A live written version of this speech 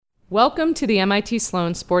Welcome to the MIT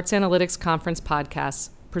Sloan Sports Analytics Conference podcast,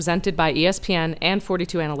 presented by ESPN and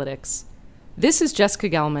 42 Analytics. This is Jessica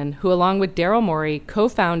Gelman, who along with Daryl Morey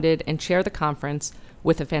co-founded and chair the conference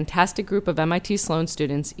with a fantastic group of MIT Sloan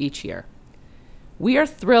students each year. We are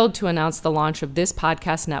thrilled to announce the launch of this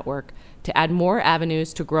podcast network to add more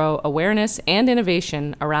avenues to grow awareness and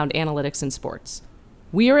innovation around analytics in sports.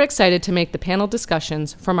 We are excited to make the panel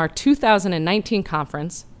discussions from our 2019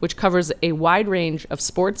 conference, which covers a wide range of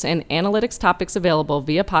sports and analytics topics available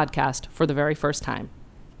via podcast for the very first time.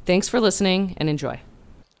 Thanks for listening and enjoy.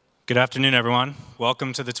 Good afternoon, everyone.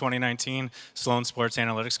 Welcome to the 2019 Sloan Sports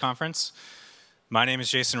Analytics Conference. My name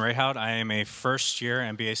is Jason Rayhout. I am a first-year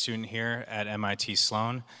MBA student here at MIT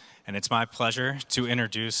Sloan, and it's my pleasure to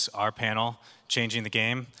introduce our panel, Changing the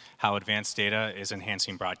Game, How Advanced Data is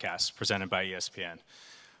Enhancing Broadcast, presented by ESPN.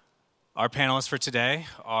 Our panelists for today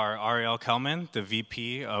are Ariel Kelman, the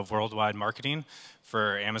VP of Worldwide Marketing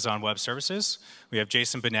for Amazon Web Services. We have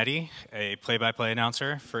Jason Benetti, a play-by-play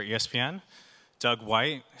announcer for ESPN. Doug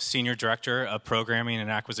White, Senior Director of Programming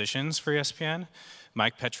and Acquisitions for ESPN.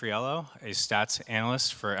 Mike Petriello, a stats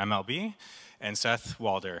analyst for MLB. And Seth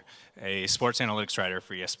Walder, a sports analytics writer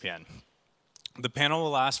for ESPN. The panel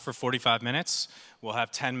will last for 45 minutes. We'll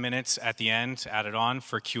have 10 minutes at the end added on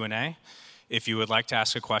for Q&A. If you would like to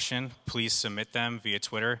ask a question, please submit them via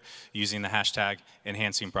Twitter using the hashtag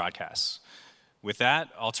 #EnhancingBroadcasts. With that,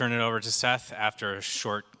 I'll turn it over to Seth after a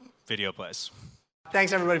short video plays.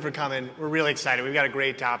 Thanks, everybody, for coming. We're really excited. We've got a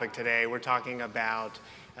great topic today. We're talking about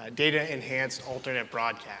data-enhanced alternate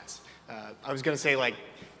broadcasts. I was going to say,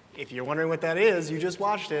 if you're wondering what that is, you just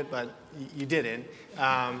watched it, but you didn't.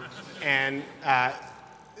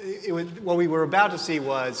 What we were about to see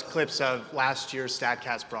was clips of last year's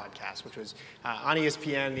StatCast broadcast, which was on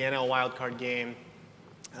ESPN, the NL wildcard game,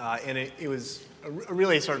 and it was a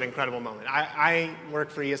really sort of incredible moment. I work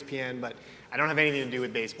for ESPN, but I don't have anything to do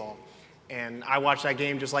with baseball, and I watched that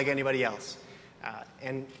game just like anybody else.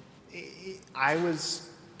 I was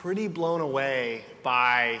pretty blown away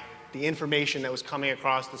by the information that was coming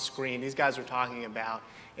across the screen. These guys were talking about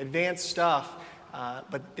advanced stuff,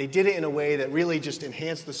 but they did it in a way that really just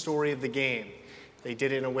enhanced the story of the game. They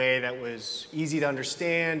did it in a way that was easy to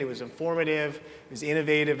understand, it was informative, it was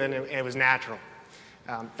innovative, and it was natural.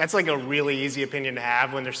 That's like a really easy opinion to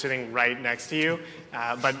have when they're sitting right next to you,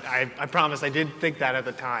 but I promise I did think that at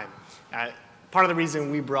the time. Part of the reason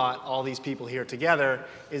we brought all these people here together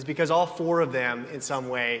is because all four of them in some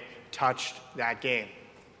way touched that game.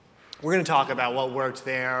 We're going to talk about what worked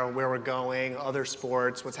there, where we're going, other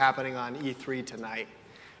sports, what's happening on E3 tonight.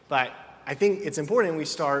 But I think it's important we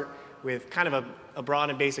start with kind of a broad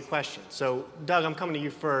and basic question. So, Doug, I'm coming to you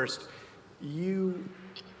first. You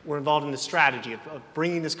were involved in the strategy of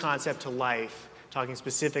bringing this concept to life, talking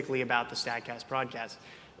specifically about the StatCast broadcast.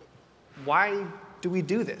 Why do we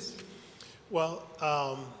do this? Well,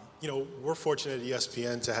 we're fortunate at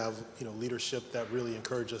ESPN to have, leadership that really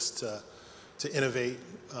encourage us to innovate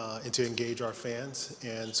and to engage our fans.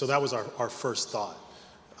 And so that was our first thought.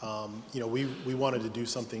 We wanted to do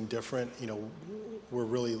something different. We're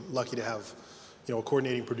really lucky to have, a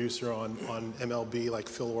coordinating producer on MLB like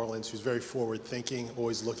Phil Orleans, who's very forward thinking,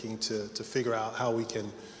 always looking to figure out how we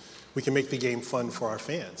can make the game fun for our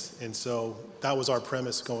fans. And so that was our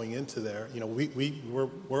premise going into there.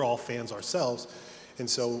 We're all fans ourselves. And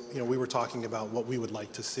so, we were talking about what we would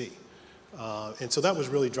like to see. And so that was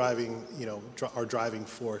really driving, our driving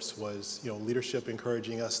force was, leadership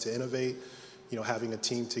encouraging us to innovate, having a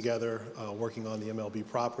team together, working on the MLB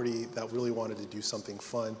property that really wanted to do something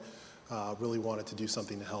fun, really wanted to do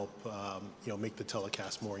something to help, make the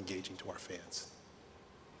telecast more engaging to our fans.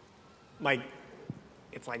 Mike,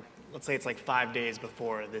 let's say it's 5 days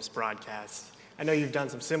before this broadcast. I know you've done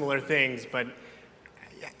some similar things, but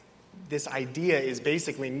this idea is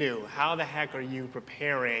basically new. How the heck are you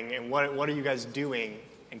preparing, and what are you guys doing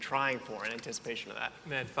and trying for in anticipation of that?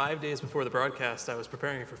 Man, 5 days before the broadcast, I was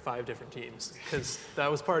preparing for 5 different teams, because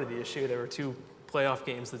that was part of the issue. There were 2 playoff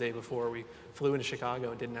games the day before. We flew into Chicago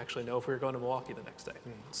and didn't actually know if we were going to Milwaukee the next day.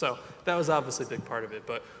 So that was obviously a big part of it.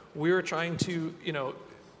 But we were trying to,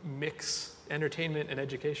 mix entertainment and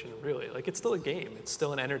education, really. It's still a game. It's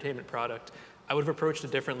still an entertainment product. I would have approached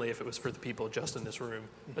it differently if it was for the people just in this room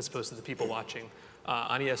as opposed to the people watching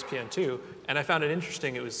on ESPN2. And I found it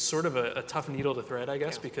interesting. It was sort of a tough needle to thread, I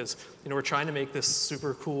guess, because we're trying to make this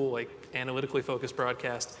super cool, analytically focused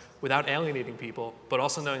broadcast without alienating people, but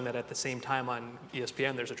also knowing that at the same time on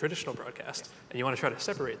ESPN there's a traditional broadcast, and you want to try to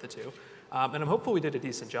separate the two. And I'm hopeful we did a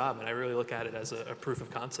decent job, and I really look at it as a proof of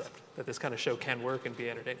concept that this kind of show can work and be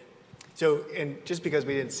entertaining. So, and just because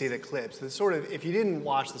we didn't see the clips, the sort of, if you didn't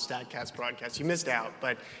watch the StatCast broadcast, you missed out.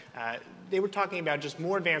 But they were talking about just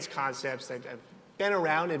more advanced concepts that have been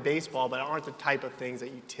around in baseball, but aren't the type of things that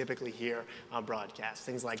you typically hear on broadcasts.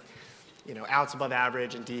 Things like, outs above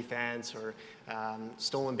average in defense, or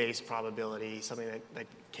stolen base probability, something that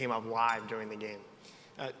came up live during the game.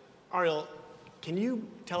 Ariel, can you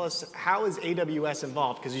tell us how is AWS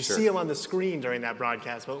involved? Because you see them on the screen during that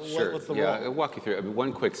broadcast, but what's the role? I'll walk you through.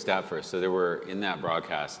 One quick stat first. So in that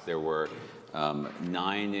broadcast, there were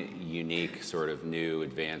 9 unique sort of new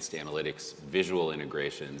advanced analytics visual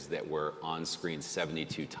integrations that were on screen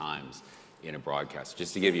 72 times in a broadcast,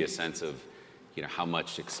 just to give you a sense of how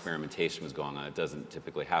much experimentation was going on. It doesn't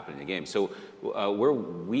typically happen in a game. So where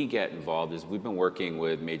we get involved is we've been working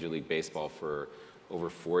with Major League Baseball for over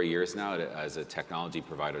 4 years now as a technology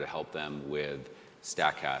provider to help them with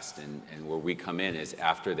StatCast. And where we come in is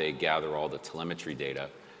after they gather all the telemetry data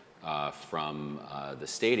from the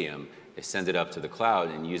stadium, they send it up to the cloud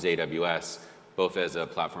and use AWS both as a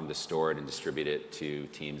platform to store it and distribute it to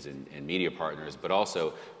teams and media partners, but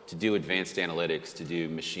also to do advanced analytics, to do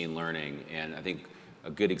machine learning. And I think a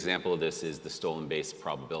good example of this is the stolen base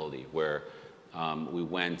probability, where we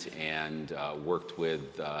went and worked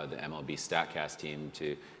with the MLB StatCast team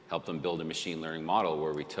to help them build a machine learning model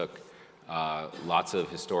where we took lots of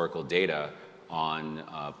historical data on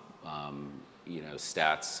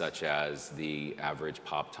stats such as the average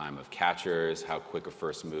pop time of catchers, how quick a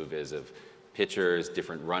first move is of pitchers,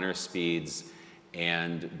 different runner speeds,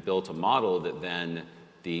 and built a model that then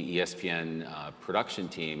the ESPN production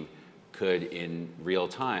team could in real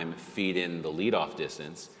time feed in the leadoff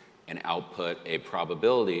distance and output a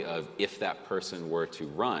probability of if that person were to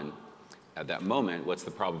run at that moment, what's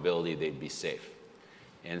the probability they'd be safe.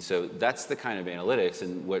 And so that's the kind of analytics.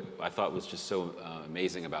 And what I thought was just so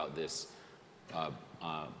amazing about this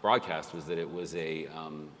broadcast was that it was a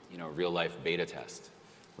real life beta test.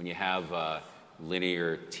 When you have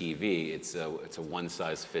linear TV, it's a one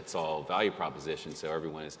size fits all value proposition. So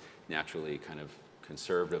everyone is naturally kind of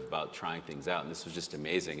conservative about trying things out. And this was just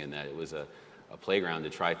amazing in that it was a playground to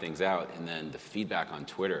try things out. And then the feedback on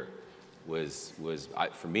Twitter was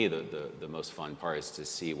for me, the most fun part is to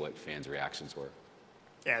see what fans' reactions were.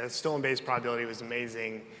 Yeah, the stolen base probability was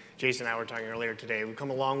amazing. Jason and I were talking earlier today. We've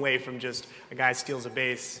come a long way from just a guy steals a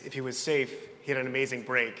base. If he was safe, he had an amazing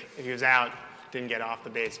break. If he was out, didn't get off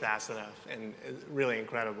the base fast enough, and really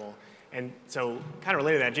incredible. And so kind of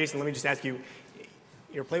related to that, Jason, let me just ask you,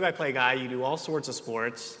 you're a play-by-play guy, you do all sorts of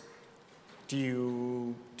sports. Do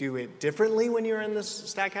you do it differently when you're in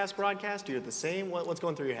this StatCast broadcast? Do you do it the same? What's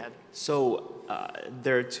going through your head? So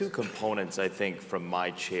there are two components, I think, from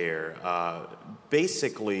my chair.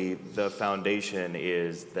 Basically, the foundation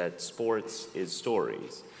is that sports is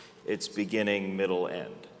stories. It's beginning, middle,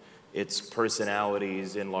 end. It's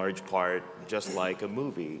personalities in large part, just like a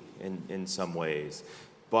movie in some ways.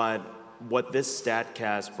 But what this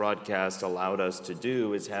StatCast broadcast allowed us to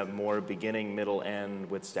do is have more beginning, middle,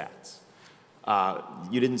 end with stats.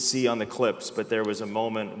 You didn't see on the clips, but there was a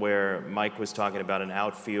moment where Mike was talking about an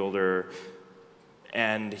outfielder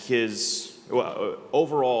and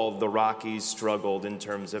overall the Rockies struggled in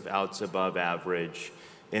terms of outs above average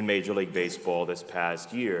in Major League Baseball this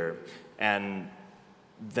past year. And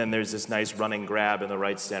then there's this nice running grab in the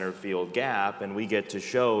right center field gap, and we get to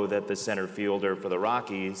show that the center fielder for the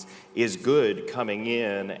Rockies is good coming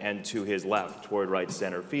in and to his left toward right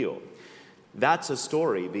center field. That's a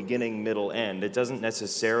story, beginning, middle, end. It doesn't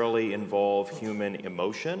necessarily involve human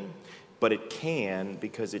emotion, but it can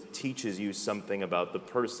because it teaches you something about the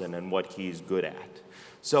person and what he's good at.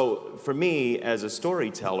 So for me, as a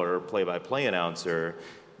storyteller, play-by-play announcer,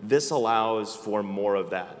 this allows for more of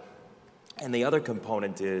that. And the other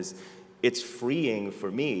component is it's freeing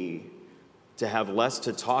for me to have less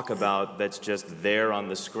to talk about that's just there on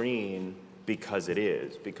the screen because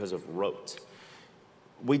of rote.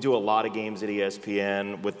 We do a lot of games at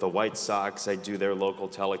ESPN. With the White Sox, I do their local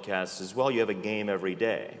telecasts as well. You have a game every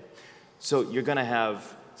day. So you're going to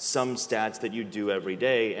have some stats that you do every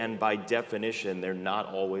day, and by definition, they're not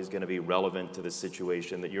always going to be relevant to the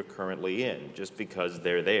situation that you're currently in, just because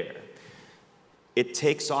they're there. It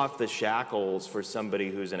takes off the shackles for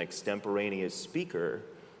somebody who's an extemporaneous speaker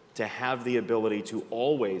to have the ability to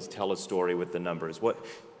always tell a story with the numbers.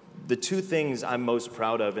 The two things I'm most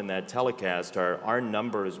proud of in that telecast are our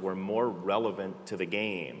numbers were more relevant to the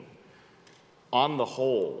game on the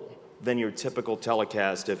whole than your typical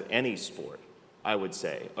telecast of any sport, I would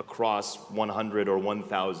say, across 100 or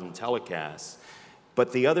 1,000 telecasts.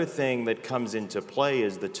 But the other thing that comes into play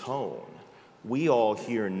is the tone. we all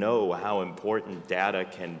here know how important data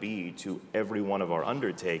can be to every one of our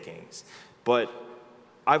undertakings. But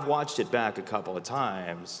I've watched it back a couple of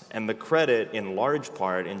times, and the credit in large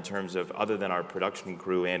part in terms of, other than our production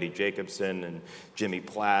crew, Andy Jacobson and Jimmy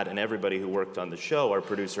Platt and everybody who worked on the show, our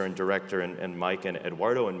producer and director and Mike and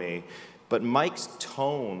Eduardo and me, but Mike's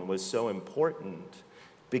tone was so important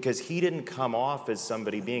because he didn't come off as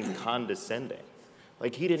somebody being condescending.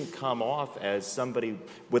 Like, he didn't come off as somebody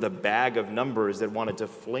with a bag of numbers that wanted to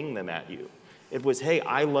fling them at you. It was, hey,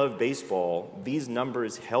 I love baseball. These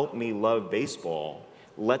numbers help me love baseball.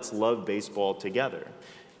 Let's love baseball together.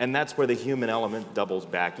 And that's where the human element doubles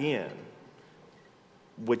back in,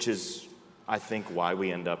 which is, I think, why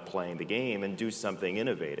we end up playing the game and do something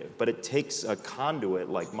innovative. But it takes a conduit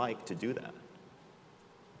like Mike to do that.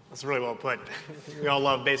 That's really well put. We all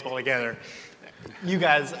love baseball together. You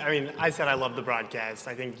guys, I mean, I said I love the broadcast.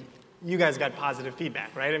 I think you guys got positive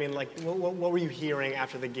feedback, right? I mean, like, what were you hearing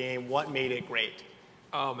after the game? What made it great?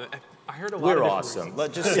 I heard a lot We're of different awesome. reasons.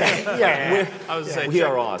 Let's just say, Yeah. I was saying, we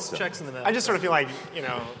are awesome. checks in the mail. I just sort of feel like, you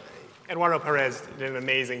know, Eduardo Perez did an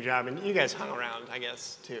amazing job, and you guys hung around, I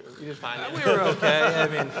guess, too. You did fine. We were okay. I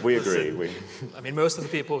mean, We agree. I mean, most of the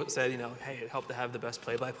people said, you know, hey, it helped to have the best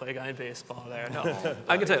play-by-play guy in baseball there. No,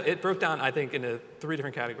 I can tell you, it broke down, I think, into 3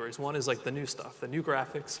 different categories. One is like the new stuff, the new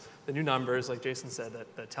graphics, the new numbers, like Jason said,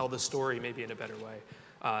 that tell the story maybe in a better way.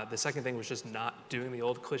 The second thing was just not doing the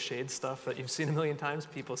old cliched stuff that you've seen a million times.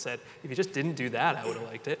 People said, if you just didn't do that, I would have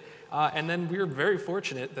liked it. And then we were very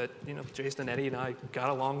fortunate that, you know, Jason and Eddie and I got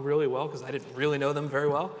along really well because I didn't really know them very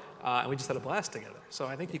well, and we just had a blast together. So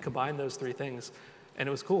I think you combine those 3 things, and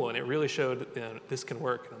it was cool, and it really showed, you know, this can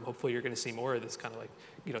work. And hopefully you're going to see more of this kind of like,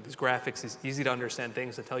 you know, these graphics, these easy to understand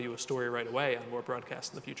things that tell you a story right away on more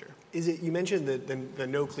broadcasts in the future. Is it, you mentioned the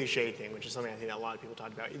no cliche thing, which is something I think that a lot of people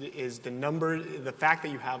talked about. Is the fact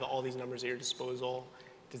that you have all these numbers at your disposal,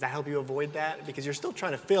 does that help you avoid that? Because you're still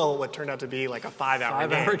trying to fill what turned out to be like a 5-hour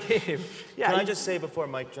game. 5-hour game. Yeah. Can I just say before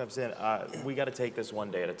Mike jumps in, we got to take this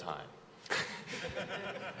one day at a time.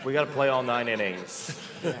 We got to play all 9 innings.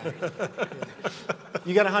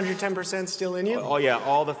 You got 110% still in you? Oh yeah,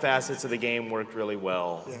 all the facets of the game worked really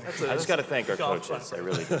well. Yeah. I just got to thank our coaches. I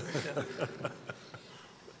really do.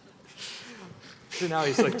 So now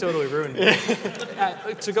he's like totally ruined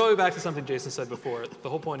it. To go back to something Jason said before, the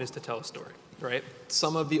whole point is to tell a story, right?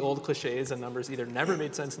 Some of the old cliches and numbers either never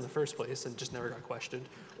made sense in the first place and just never got questioned,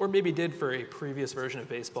 or maybe did for a previous version of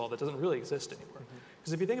baseball that doesn't really exist anymore.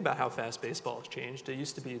 Because if you think about how fast baseball has changed, it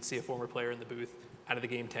used to be you'd see a former player in the booth out of the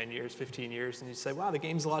game 10 years, 15 years, and you'd say, wow, the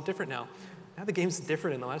game's a lot different now. Now the game's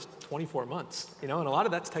different in the last 24 months, you know, and a lot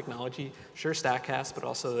of that's technology, sure StatCast, but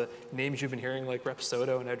also the names you've been hearing like Rep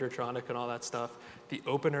Soto and Edgertronic and all that stuff. The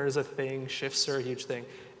opener is a thing, shifts are a huge thing.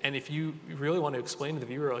 And if you really want to explain to the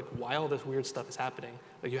viewer like why all this weird stuff is happening,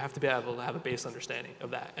 like you have to be able to have a base understanding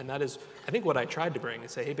of that. And that is, I think, what I tried to bring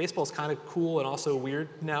is say, hey, baseball's kind of cool and also weird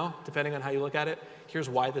now, depending on how you look at it. Here's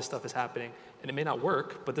why this stuff is happening. And it may not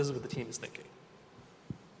work, but this is what the team is thinking.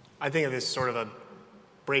 I think of this sort of a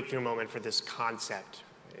breakthrough moment for this concept.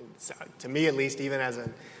 It's, to me, at least, even as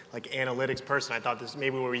an analytics person, I thought this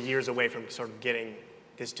maybe we were years away from sort of getting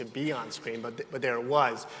this to be on screen, but there it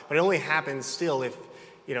was. But it only happens still if,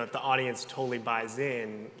 you know, if the audience totally buys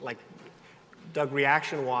in. Like, Doug,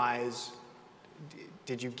 reaction-wise,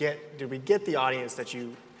 did we get the audience that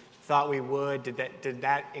you thought we would? Did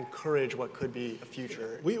that encourage what could be a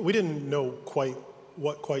future? We didn't know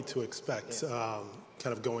what quite to expect,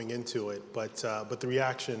 kind of going into it, but the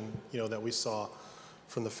reaction, you know, that we saw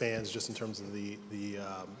from the fans, just in terms of the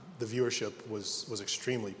viewership, was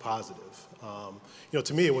extremely positive. You know,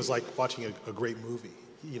 to me, it was like watching a great movie.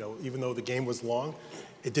 You know, even though the game was long,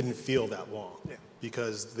 it didn't feel that long,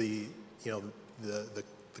 because the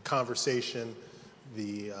conversation,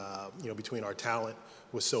 you know, between our talent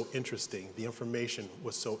was so interesting. The information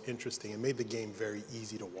was so interesting. It made the game very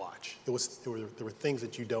easy to watch. There were things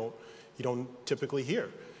that you don't typically hear,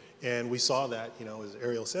 and we saw that. You know, as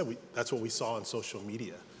Ariel said, that's what we saw on social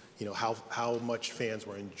media. You know, how much fans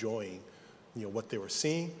were enjoying, you know, what they were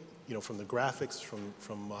seeing. You know, from the graphics,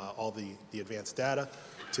 from all the advanced data,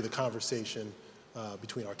 to the conversation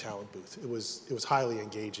between our talent booth. It was highly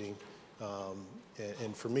engaging,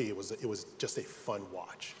 and for me, it was just a fun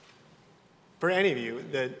watch. For any of you,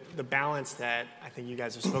 the balance that I think you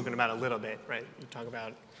guys have spoken about a little bit, right? You talk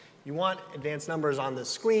about you want advanced numbers on the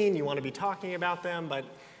screen, you want to be talking about them, but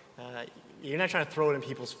you're not trying to throw it in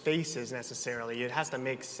people's faces necessarily. It has to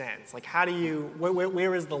make sense. Like, how do you,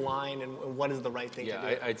 where is the line, and what is the right thing to do?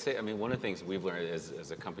 Yeah, I'd say, I mean, one of the things we've learned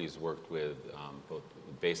as a company who's worked with both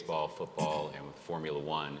baseball, football, and with Formula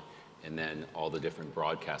One and then all the different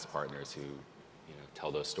broadcast partners who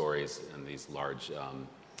tell those stories in these large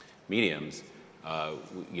mediums,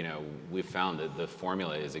 we've found that the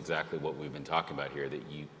formula is exactly what we've been talking about here, that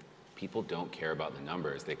people don't care about the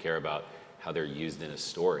numbers, they care about how they're used in a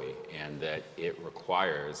story, and that it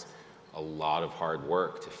requires a lot of hard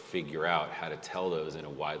work to figure out how to tell those in a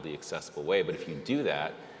widely accessible way. But if you do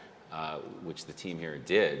that, which the team here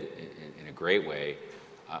did in a great way,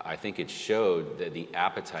 I think it showed that the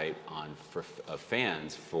appetite of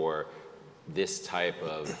fans for this type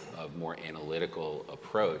of more analytical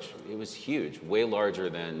approach, it was huge, way larger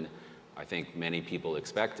than I think many people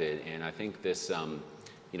expected. And I think this,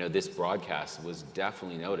 this broadcast was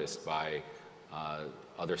definitely noticed by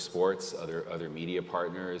other sports, other media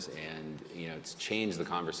partners, and it's changed the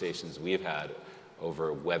conversations we've had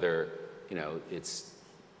over whether it's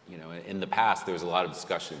in the past there was a lot of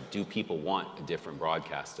discussion, do people want a different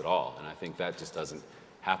broadcast at all? And I think that just doesn't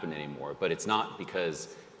happen anymore. But it's not because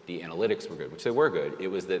the analytics were good, which they were good. It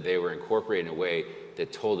was that they were incorporated in a way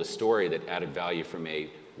that told a story that added value from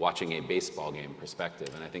watching a baseball game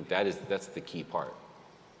perspective. And I think that's the key part.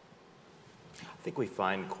 I think we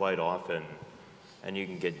find quite often, and you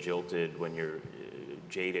can get jilted when you're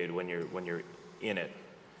jaded when you're in it.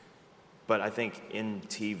 But I think in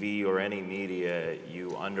TV or any media,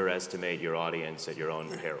 you underestimate your audience at your own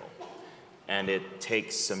peril. And it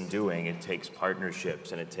takes some doing, it takes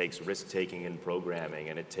partnerships, and it takes risk-taking in programming,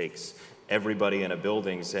 and it takes everybody in a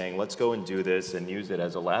building saying, let's go and do this and use it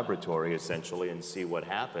as a laboratory, essentially, and see what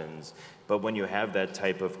happens. But when you have that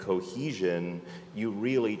type of cohesion, you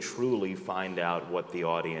really, truly find out what the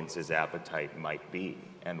audience's appetite might be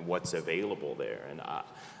and what's available there. And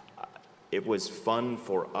it was fun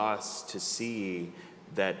for us to see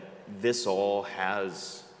that this all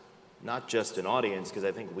has not just an audience, because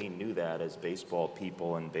I think we knew that as baseball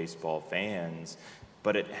people and baseball fans,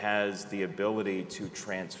 but it has the ability to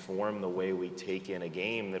transform the way we take in a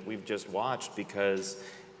game that we've just watched, because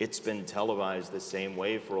it's been televised the same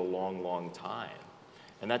way for a long, long time.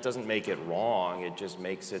 And that doesn't make it wrong, it just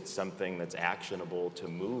makes it something that's actionable to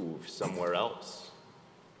move somewhere else.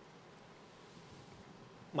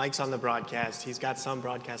 Mike's on the broadcast. He's got some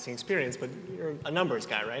broadcasting experience, but you're a numbers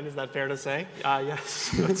guy, right? Is that fair to say?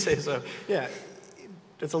 Yes, I would say so. Yeah.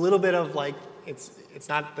 It's a little bit of like, it's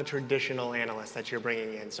not the traditional analyst that you're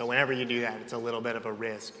bringing in. So whenever you do that, it's a little bit of a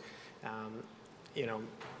risk. I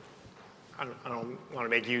don't want to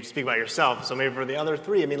make you speak about yourself. So maybe for the other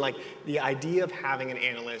three, the idea of having an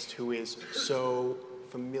analyst who is so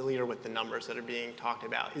familiar with the numbers that are being talked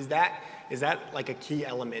about, is that like a key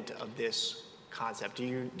element of this concept? Do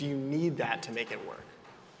you need that to make it work?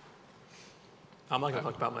 I'm not going to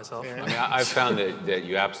talk about myself. Yeah. I've found that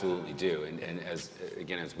you absolutely do. And as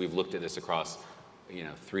we've looked at this across,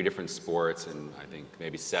 3 different sports and I think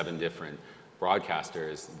maybe 7 different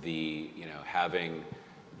broadcasters, having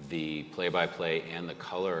the play-by-play and the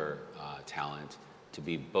color talent to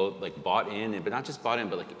be both like bought in, but not just bought in,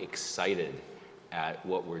 but like excited at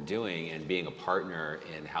what we're doing and being a partner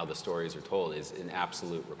in how the stories are told is an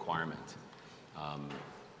absolute requirement.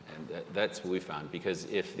 And that's what we found, because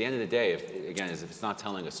if at the end of the day, if it's not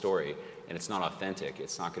telling a story and it's not authentic,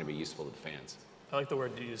 it's not going to be useful to the fans. I like the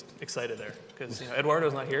word you used, excited there, because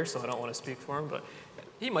Eduardo's not here, so I don't want to speak for him, but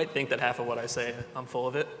he might think that half of what I say, I'm full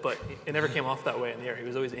of it, but it never came off that way in the air. He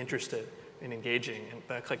was always interested in engaging, and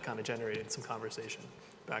that kind of generated some conversation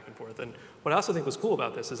back and forth. And what I also think was cool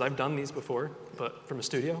about this is I've done these before, but from a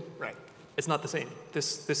studio. Right. It's not the same.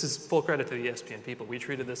 This is full credit to the ESPN people. We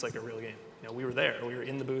treated this like a real game. We were there. We were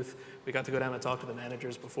in the booth. We got to go down and talk to the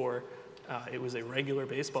managers before. It was a regular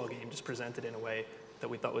baseball game, just presented in a way that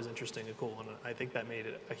we thought was interesting and cool. And I think that made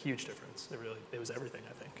it a huge difference. It was everything,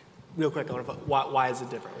 I think. Real quick, why is it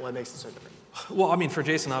different? What makes it so different? Well, for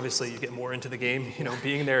Jason, obviously, you get more into the game.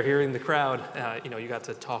 Being there, hearing the crowd. You got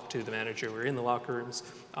to talk to the manager. We were in the locker rooms,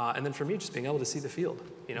 and then for me, just being able to see the field.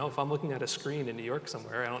 If I'm looking at a screen in New York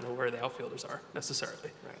somewhere, I don't know where the outfielders are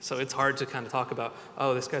necessarily. Right. So it's hard to kind of talk about,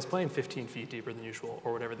 this guy's playing 15 feet deeper than usual,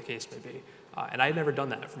 or whatever the case may be. And I had never done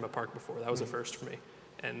that from a park before. That was a first for me,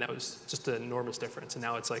 and that was just an enormous difference. And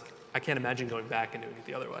now it's like I can't imagine going back and doing it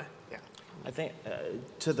the other way. Yeah. I think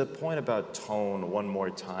to the point about tone one more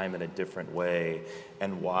time in a different way,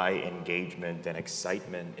 and why engagement and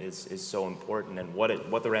excitement is so important, and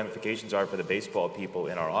what the ramifications are for the baseball people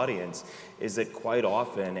in our audience, is that quite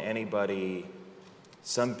often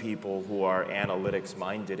some people who are analytics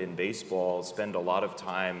minded in baseball spend a lot of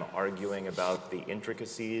time arguing about the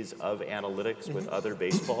intricacies of analytics with other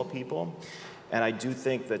baseball people. And I do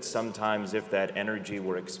think that sometimes if that energy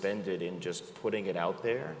were expended in just putting it out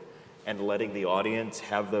there and letting the audience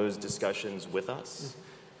have those discussions with us,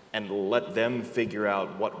 and let them figure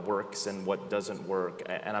out what works and what doesn't work.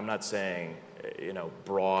 And I'm not saying,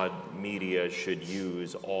 broad media should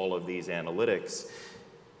use all of these analytics,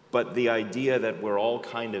 but the idea that we're all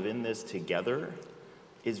kind of in this together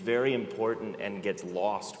is very important and gets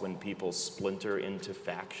lost when people splinter into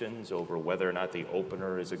factions over whether or not the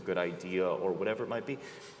opener is a good idea or whatever it might be.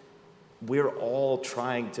 We're all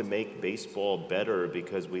trying to make baseball better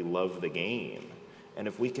because we love the game. And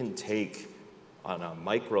if we can take on a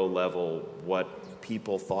micro level what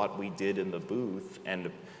people thought we did in the booth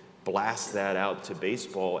and blast that out to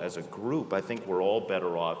baseball as a group, I think we're all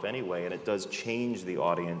better off anyway, and it does change the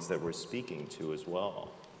audience that we're speaking to as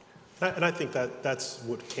well. And I think that's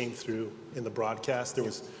what came through in the broadcast. There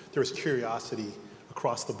was curiosity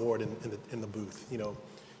across the board in the booth.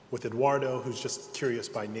 With Eduardo, who's just curious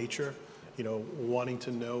by nature, wanting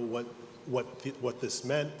to know what this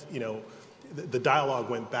meant. The dialogue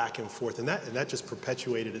went back and forth, and that just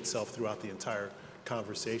perpetuated itself throughout the entire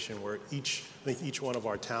conversation. Where I think each one of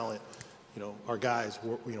our talent, our guys,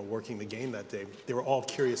 working the game that day, they were all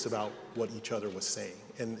curious about what each other was saying,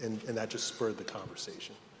 and that just spurred the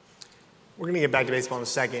conversation. We're going to get back to baseball in a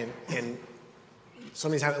second, and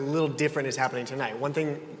something a little different is happening tonight. One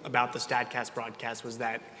thing about the StatCast broadcast was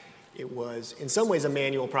that it was, in some ways, a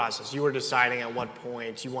manual process. You were deciding at what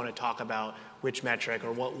point you want to talk about which metric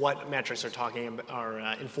or what metrics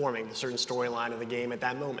are informing the certain storyline of the game at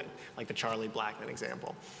that moment, like the Charlie Blackmon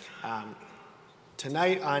example.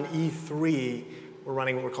 Tonight on E3, we're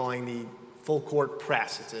running what we're calling the full court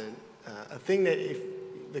press. It's a thing that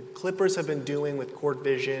the Clippers have been doing with court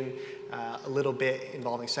vision, a little bit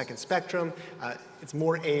involving Second Spectrum. It's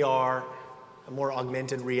more AR, a more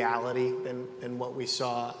augmented reality than what we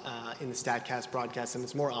saw in the StatCast broadcast, and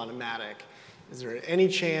it's more automatic. Is there any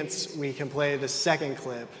chance we can play the second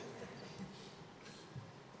clip?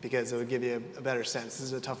 Because it would give you a better sense. This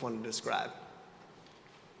is a tough one to describe.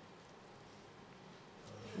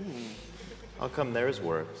 How come theirs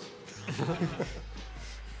works?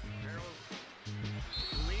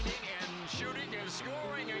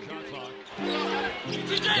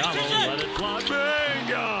 Gallo let it fly.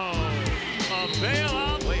 Bingo! A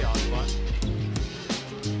bailout. Way out front.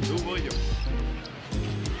 To Williams.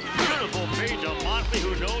 Beautiful page of Motley,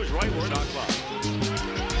 who knows right where to clock.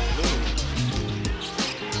 Blue.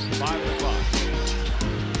 5 o'clock.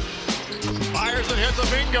 Fires and hits a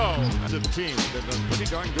bingo. The team did a pretty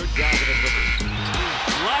darn good job of it.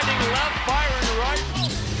 Sliding left, firing right.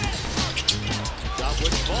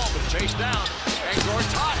 Southwich ball, but chased down. And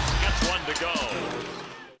Gortat gets one to go.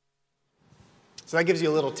 So that gives you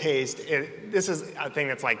a little taste. This is a thing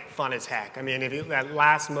that's like fun as heck. I mean, that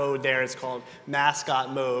last mode there is called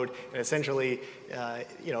mascot mode, and essentially,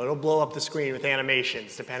 it'll blow up the screen with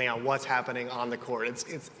animations depending on what's happening on the court.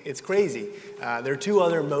 It's crazy. There are two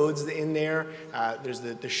other modes in there. There's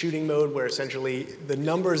the shooting mode, where essentially the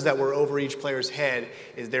numbers that were over each player's head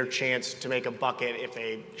is their chance to make a bucket if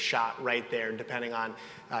they shot right there, depending on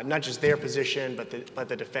not just their position, but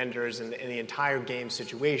the defenders and the entire game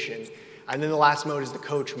situation. And then the last mode is the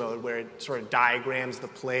coach mode, where it sort of diagrams the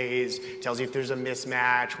plays, tells you if there's a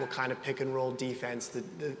mismatch, what kind of pick and roll defense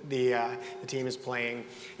the team is playing.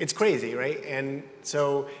 It's crazy, right? And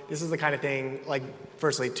so this is the kind of thing, like,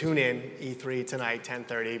 firstly, tune in, E3 tonight,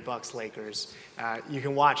 10:30, Bucks Lakers. You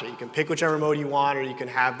can watch it. You can pick whichever mode you want, or you can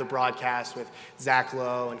have the broadcast with Zach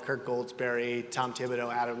Lowe and Kirk Goldsberry, Tom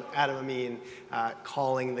Thibodeau, Adam Amin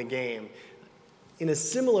calling the game. In a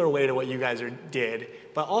similar way to what you guys did,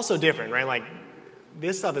 but also different, right? Like,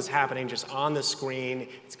 this stuff is happening just on the screen.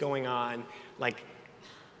 It's going on. Like,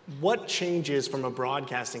 what changes from a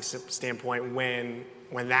broadcasting standpoint when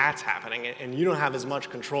that's happening and you don't have as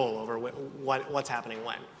much control over what's happening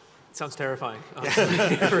when? It sounds terrifying.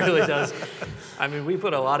 It really does. I mean, we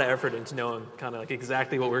put a lot of effort into knowing kind of like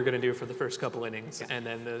exactly what we're going to do for the first couple innings, and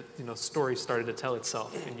then the story started to tell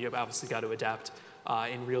itself, and you've obviously got to adapt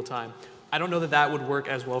in real time. I don't know that would work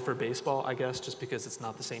as well for baseball, I guess, just because it's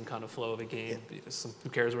not the same kind of flow of a game. Who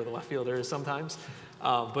cares where the left fielder is sometimes?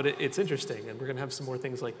 But it's interesting, and we're going to have some more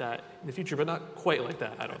things like that in the future, but not quite like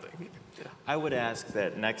that, I don't think. Yeah. I would ask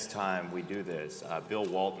that next time we do this, Bill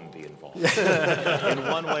Walton be involved. In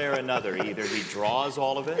one way or another. Either he draws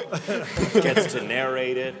all of it, gets to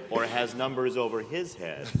narrate it, or has numbers over his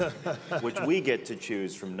head, which we get to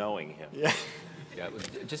choose from knowing him. Yeah. Yeah,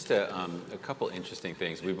 just a couple interesting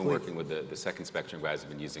things. We've been working with the Second Spectrum guys. Have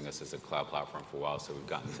been using us as a cloud platform for a while, so we've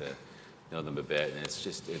gotten to know them a bit, and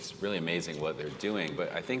it's really amazing what they're doing.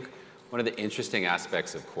 But I think one of the interesting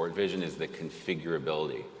aspects of court vision is the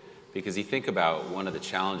configurability, because you think about one of the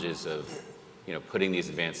challenges of putting these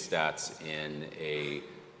advanced stats in a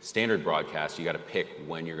standard broadcast, you got to pick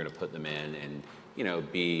when you're going to put them in and,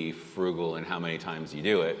 be frugal in how many times you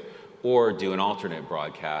do it, or do an alternate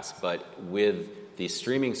broadcast. But with these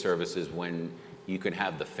streaming services, when you can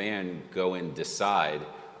have the fan go and decide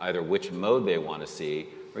either which mode they want to see,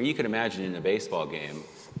 or you can imagine in a baseball game,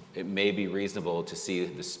 it may be reasonable to see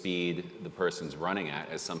the speed the person's running at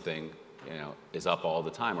as something, is up all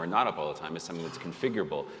the time or not up all the time, as something that's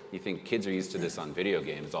configurable. You think kids are used to this on video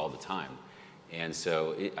games all the time. And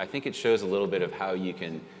so I think it shows a little bit of how you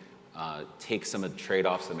can take some of the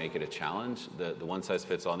trade-offs that make it a challenge. The one size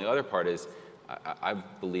fits all. And the other part is, I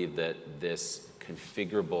believe that this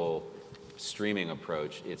configurable streaming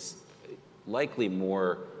approach, it's likely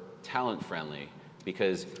more talent friendly,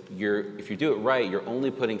 because if you do it right, you're only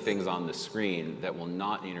putting things on the screen that will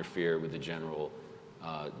not interfere with the general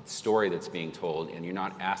story that's being told, and you're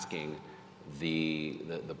not asking the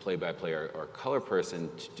play-by-play or color person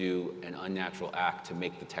to do an unnatural act to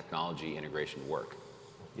make the technology integration work.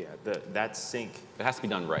 Yeah, that sync. It has to be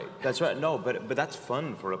done right. That's right. No, but that's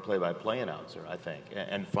fun for a play-by-play announcer, I think,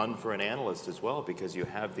 and fun for an analyst as well, because you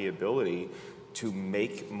have the ability to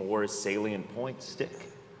make more salient points stick.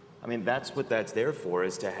 I mean, that's what that's there for,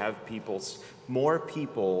 is to have more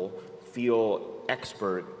people feel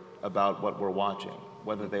expert about what we're watching,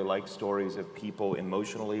 whether they like stories of people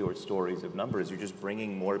emotionally or stories of numbers. You're just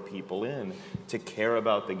bringing more people in to care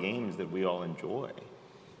about the games that we all enjoy.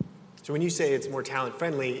 So when you say it's more talent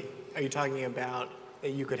friendly, are you talking about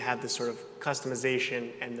that you could have this sort of customization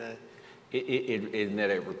and in that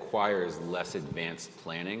it requires less advanced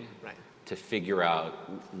planning, right, to figure out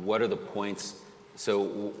what are the points.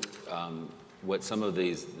 So what some of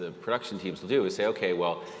the production teams will do is say, okay,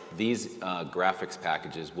 well, these graphics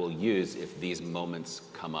packages we'll use if these moments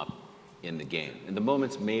come up in the game. And the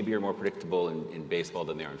moments maybe are more predictable in baseball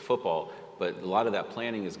than they are in football, but a lot of that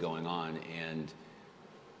planning is going on, and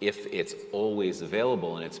if it's always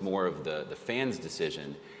available and it's more of the fan's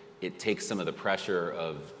decision, it takes some of the pressure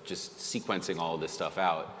of just sequencing all of this stuff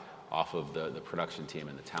out off of the production team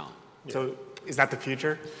and the talent. Yeah. So is that the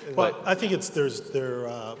future? Well, I think I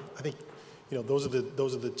think those are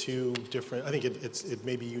the two different. I think it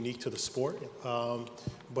may be unique to the sport,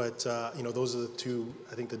 but those are the two.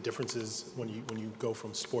 I think the differences when you go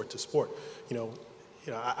from sport to sport.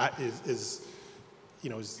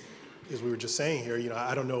 As we were just saying here,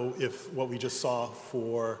 I don't know if what we just saw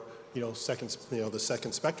for the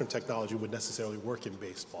second spectrum technology would necessarily work in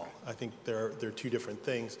baseball. I think they're two different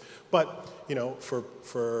things. But for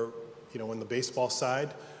in the baseball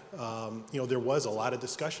side, there was a lot of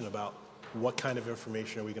discussion about what kind of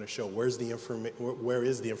information are we going to show? Where is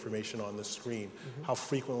the information on the screen? Mm-hmm. How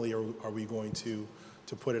frequently are we going to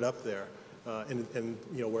put it up there?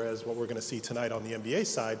 Whereas what we're going to see tonight on the NBA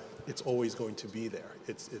side, it's always going to be there.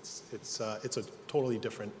 It's a totally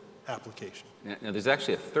different application. Now, there's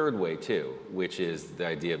actually a third way too, which is the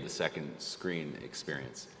idea of the second screen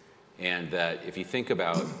experience, and that if you think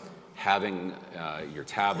about having your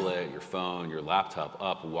tablet, your phone, your laptop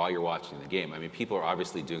up while you're watching the game. I mean, people are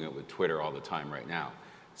obviously doing it with Twitter all the time right now,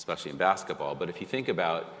 especially in basketball. But if you think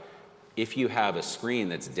about if you have a screen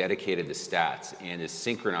that's dedicated to stats and is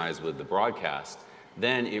synchronized with the broadcast,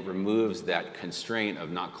 then it removes that constraint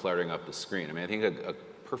of not cluttering up the screen. I mean, I think a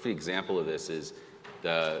perfect example of this is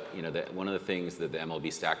one of the things that the MLB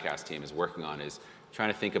StatCast team is working on is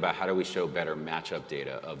trying to think about how do we show better matchup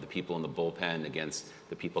data of the people in the bullpen against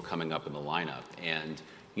the people coming up in the lineup. And,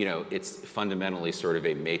 it's fundamentally sort of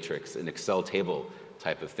a matrix, an Excel table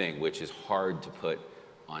type of thing, which is hard to put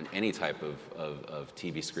on any type of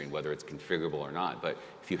TV screen, whether it's configurable or not. But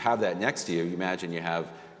if you have that next to you, you imagine you have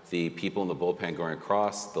the people in the bullpen going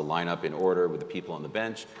across, the lineup in order with the people on the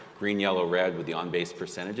bench, green, yellow, red with the on-base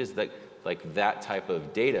percentages. Like that type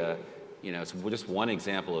of data, it's just one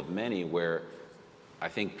example of many where I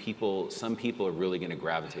think some people are really going to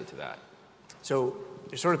gravitate to that. So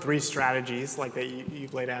there's sort of three strategies like that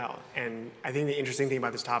you've laid out. And I think the interesting thing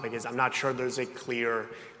about this topic is I'm not sure there's a clear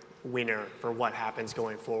winner for what happens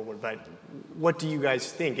going forward. But what do you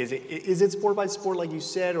guys think? Is it sport by sport like you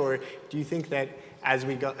said, or do you think that as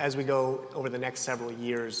we go over the next several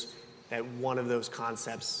years, that one of those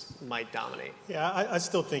concepts might dominate? Yeah, I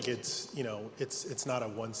still think it's not a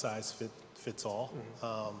one size fits all.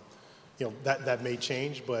 Mm-hmm. That may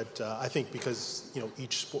change, but I think because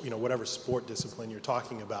each sport, whatever sport discipline you're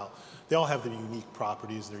talking about, they all have their unique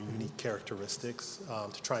properties, their unique characteristics.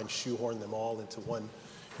 To try and shoehorn them all into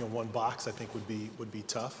one box, I think would be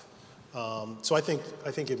tough. So I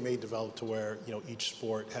think it may develop to where each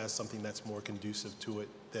sport has something that's more conducive to it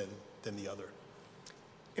than the other.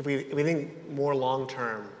 If we think more long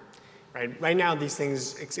term, right? Right now, these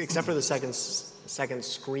things, except for the second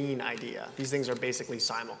screen idea, these things are basically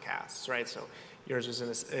simulcasts, right? So yours was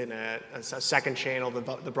in a second channel.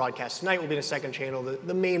 The broadcast tonight will be in a second channel.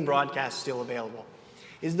 The main broadcast is still available.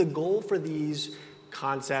 Is the goal for these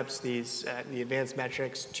concepts, the advanced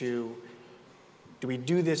metrics, do we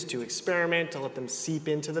do this to experiment, to let them seep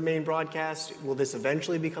into the main broadcast? Will this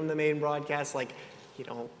eventually become the main broadcast? Like,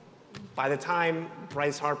 by the time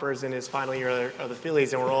Bryce Harper's in his final year of the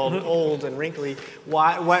Phillies and we're all old and wrinkly,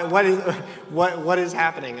 what is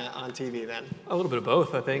happening on TV then? A little bit of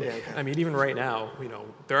both, I think. Yeah, okay. I mean, even right now,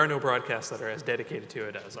 there are no broadcasts that are as dedicated to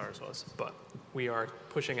it as ours was, but we are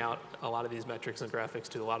pushing out a lot of these metrics and graphics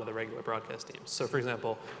to a lot of the regular broadcast teams. So, for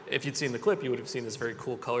example, if you'd seen the clip, you would have seen this very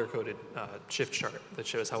cool color-coded shift chart that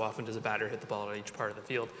shows how often does a batter hit the ball at each part of the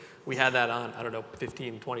field. We had that on,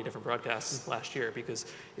 15, 20 different broadcasts last year because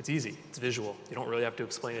it's easy, it's visual. You don't really have to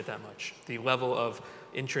explain it that much. The level of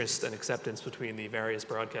interest and acceptance between the various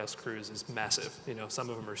broadcast crews is massive. Some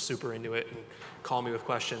of them are super into it and call me with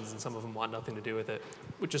questions, and some of them want nothing to do with it,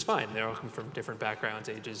 which is fine. They're all come from different backgrounds,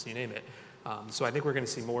 ages, you name it. So I think we're going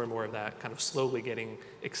to see more and more of that kind of slowly getting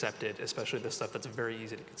accepted, especially the stuff that's very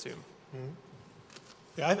easy to consume. Mm-hmm.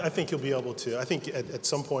 Yeah, I think you'll be able to. I think at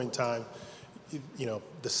some point in time,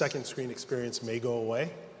 the second screen experience may go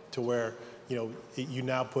away to where, you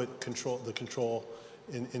now put the control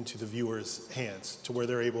into the viewer's hands to where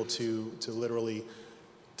they're able to literally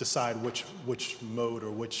decide which mode or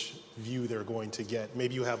which view they're going to get.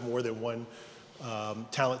 Maybe you have more than one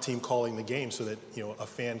talent team calling the game so that, a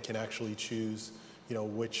fan can actually choose,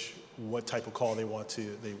 what type of call they want to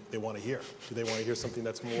hear. Do they want to hear something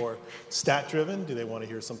that's more stat driven? Do they want to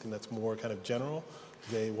hear something that's more kind of general?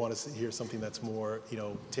 Do they want to hear something that's more,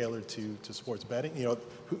 tailored to sports betting?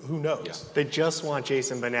 Who knows? Yeah. They just want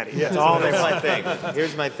Jason Benetti. Yeah. That's all they want.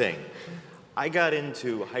 Here's my thing. I got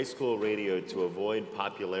into high school radio to avoid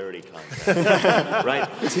popularity contests, right?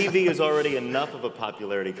 TV is already enough of a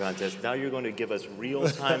popularity contest. Now you're going to give us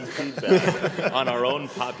real-time feedback on our own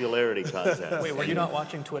popularity contest. Wait, were you not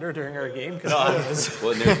watching Twitter during our game?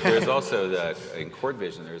 Well, there's also in Court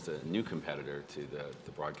Vision, there's a new competitor to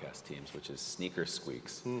the broadcast teams, which is Sneaker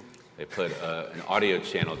Squeaks. They put an audio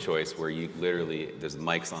channel choice where you there's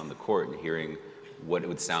mics on the court and hearing what it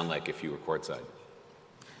would sound like if you were courtside.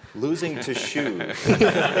 Losing to shoes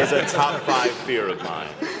is a top 5 fear of mine.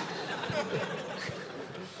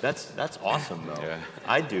 That's awesome, though. Yeah.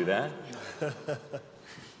 I'd do that.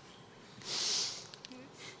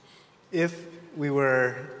 If we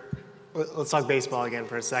were, let's talk baseball again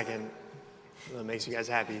for a second. That makes you guys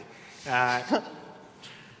happy.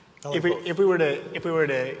 If we were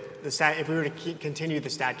to continue the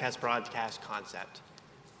Statcast broadcast concept,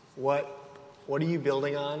 what are you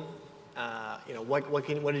building on?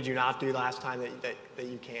 What did you not do last time that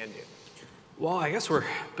you can do? Well, I guess we're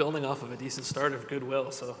building off of a decent start of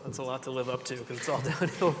goodwill, so that's a lot to live up to because it's all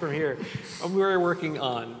downhill from here. We're working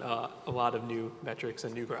on a lot of new metrics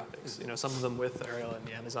and new graphics. Some of them with Ariel and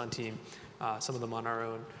the Amazon team, some of them on our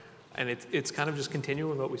own. And it's kind of just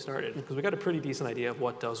continuing what we started because we got a pretty decent idea of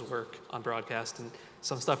what does work on broadcast and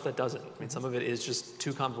some stuff that doesn't. I mean, some of it is just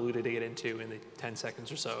too convoluted to get into in the 10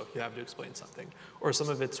 seconds or so if you have to explain something. Or some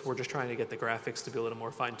of it's we're just trying to get the graphics to be a little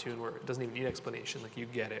more fine-tuned where it doesn't even need explanation, like you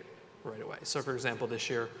get it right away. So for example, this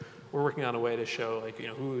year, we're working on a way to show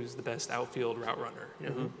who's the best outfield route runner,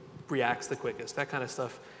 who reacts the quickest, that kind of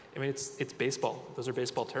stuff. I mean, it's baseball. Those are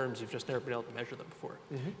baseball terms. You've just never been able to measure them before.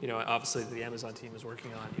 Obviously the Amazon team is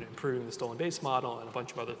working on improving the stolen base model and a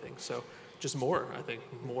bunch of other things. So just more, I think,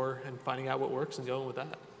 and finding out what works and going with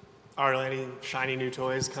that. Are there any shiny new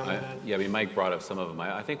toys coming in? Yeah, I mean, Mike brought up some of them.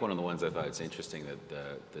 I think one of the ones I thought it's interesting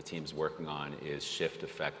that the team's working on is shift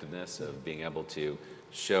effectiveness of being able to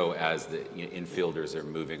show as the infielders are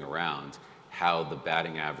moving around how the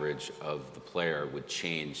batting average of the player would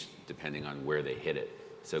change depending on where they hit it.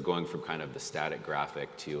 So going from kind of the static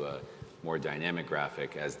graphic to a more dynamic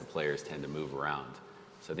graphic as the players tend to move around.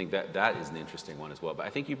 So I think that is an interesting one as well. But I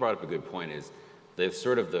think you brought up a good point is the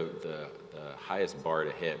sort of the highest bar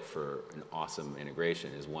to hit for an awesome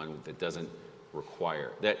integration is one that doesn't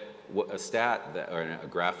require that a stat or a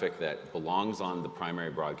graphic that belongs on the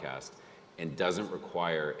primary broadcast and doesn't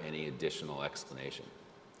require any additional explanation.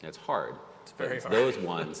 And it's hard. It's very hard. Those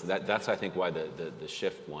ones, that's I think why the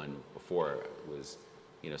shift one before was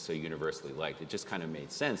so universally liked. It just kind of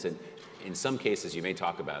made sense. And in some cases, you may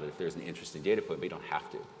talk about it if there's an interesting data point, but you don't have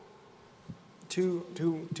to.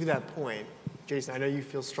 To that point, Jason, I know you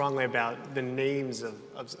feel strongly about the names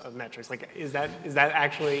of metrics. Like, does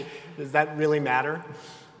that really matter?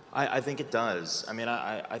 I think it does. I mean,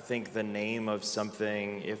 I think the name of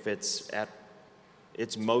something, if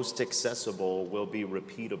it's most accessible will be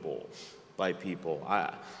repeatable by people.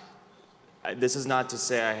 This is not to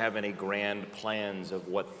say I have any grand plans of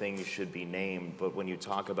what things should be named, but when you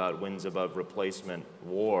talk about wins above replacement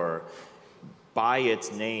war, by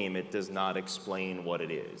its name, it does not explain what it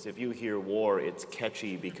is. If you hear war, it's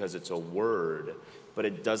catchy because it's a word, but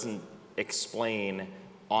it doesn't explain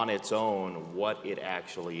on its own what it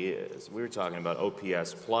actually is. We were talking about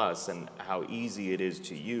OPS Plus and how easy it is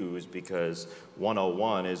to use because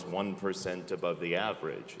 101 is 1% above the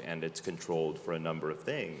average, and it's controlled for a number of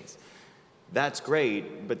things. That's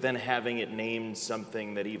great, but then having it named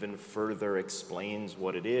something that even further explains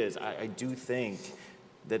what it is, I do think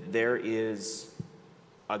that there is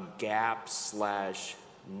a gap/niche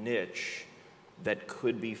that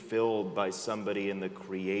could be filled by somebody in the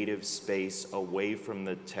creative space away from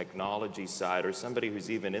the technology side, or somebody who's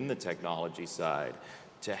even in the technology side,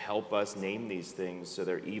 to help us name these things so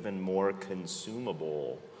they're even more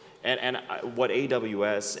consumable. And what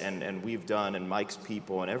AWS and we've done, and Mike's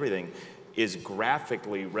people and everything, is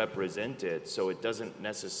graphically represented, so it doesn't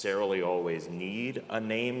necessarily always need a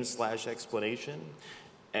name/explanation.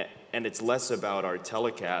 And it's less about our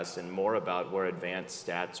telecast and more about where advanced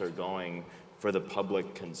stats are going for the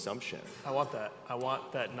public consumption. I want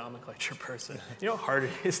that nomenclature person. You know how hard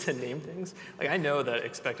it is to name things? Like, I know that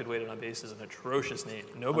expected weighted on base is an atrocious name.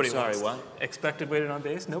 Expected weighted on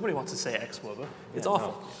base? Nobody wants to say xwOBA. It's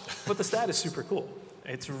awful. No. But the stat is super cool.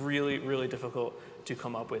 It's really, really difficult to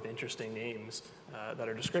come up with interesting names that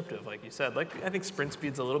are descriptive, like you said. Like, I think sprint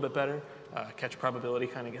speed's a little bit better. Catch probability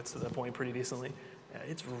kind of gets to the point pretty decently.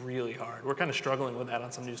 It's really hard. We're kind of struggling with that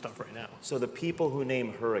on some new stuff right now. So the people who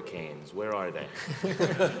name hurricanes, where are they?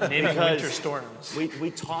 Naming winter storms. We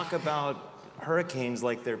talk about hurricanes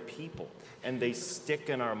like they're people, and they stick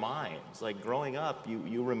in our minds. Like growing up,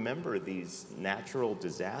 you remember these natural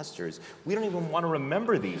disasters. We don't even want to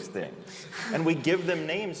remember these things. And we give them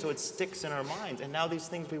names so it sticks in our minds. And now these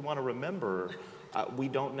things we want to remember, we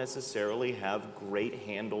don't necessarily have great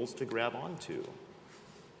handles to grab onto.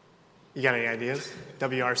 You got any ideas?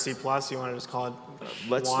 WRC Plus, you want to just call it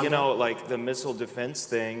like the missile defense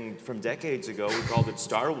thing from decades ago, we called it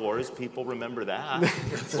Star Wars. People remember that.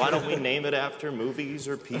 Why don't we name it after movies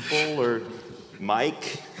or people or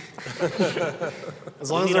Mike?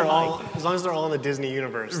 As long as they're all in the Disney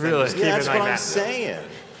universe. Really? Yeah, that's what I'm saying.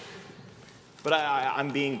 But I'm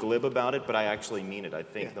being glib about it, but I actually mean it. I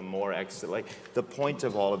think the more the point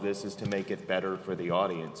of all of this is to make it better for the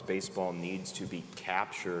audience. Baseball needs to be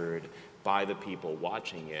captured by the people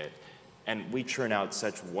watching it. And we churn out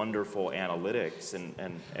such wonderful analytics,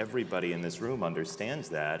 and everybody in this room understands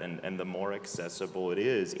that. And the more accessible it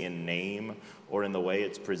is in name or in the way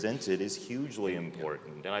it's presented is hugely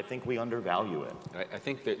important. And I think we undervalue it. I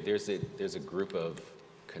think that there's a group of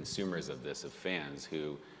consumers of this, of fans,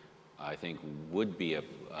 who I think would be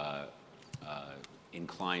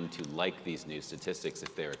inclined to like these new statistics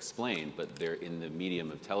if they're explained, but they're in the medium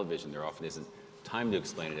of television. There often isn't time to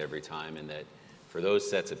explain it every time, and that for those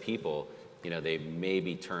sets of people, they may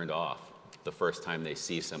be turned off the first time they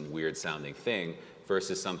see some weird-sounding thing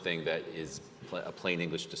versus something that is a plain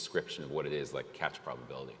English description of what it is, like catch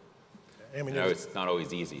probability. I mean, it's not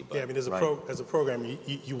always easy, but as a program,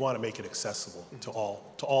 you want to make it accessible to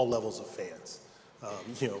all levels of fans.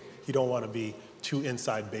 You don't want to be too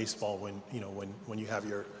inside baseball when you have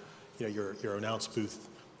your announce booth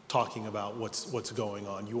talking about what's going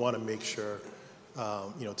on. You want to make sure,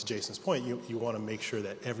 to Jason's point, you want to make sure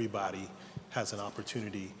that everybody has an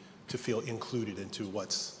opportunity to feel included into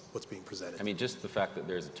what's being presented. I mean, just the fact that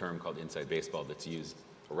there's a term called inside baseball that's used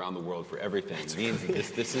around the world for everything means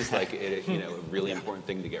that this is like a really important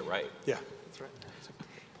thing to get right. Yeah, that's right.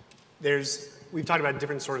 We've talked about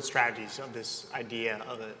different sort of strategies of this idea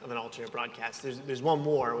of an alternate broadcast. There's one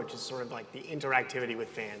more, which is sort of like the interactivity with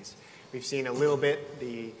fans. We've seen a little bit.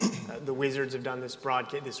 The Wizards have done this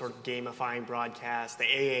this sort of gamifying broadcast. The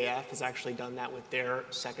AAF has actually done that with their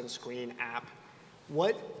second screen app.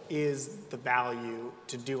 What is the value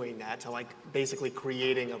to doing that, to like basically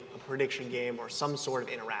creating a prediction game or some sort of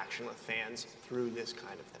interaction with fans through this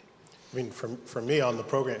kind of thing? I mean, for me on the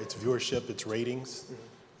program, it's viewership, it's ratings. Mm-hmm.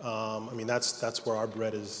 That's where our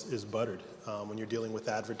bread is buttered. When you're dealing with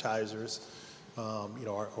advertisers,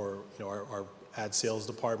 our ad sales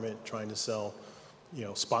department trying to sell,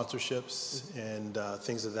 sponsorships and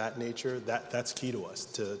things of that nature. That's key to us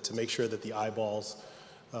to make sure that the eyeballs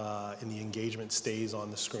and the engagement stays on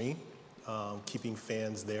the screen, keeping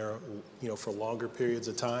fans there, for longer periods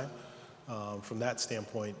of time. From that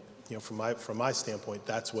standpoint, from my standpoint,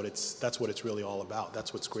 that's what it's really all about.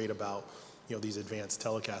 That's what's great about these advanced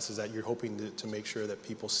telecasts, is that you're hoping to make sure that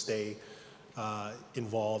people stay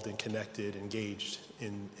involved and connected, engaged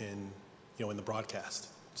in the broadcast.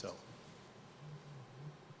 So.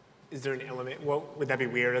 Is there an element? Would that be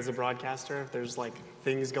weird as a broadcaster if there's like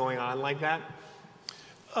things going on like that?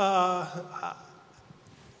 I'll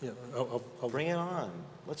bring it on.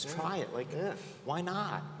 Let's try it. Why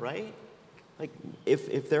not, right? Like,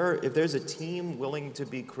 if there's a team willing to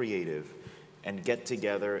be creative and get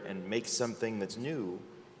together and make something that's new,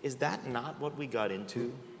 is that not what we got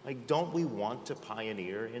into? Like, don't we want to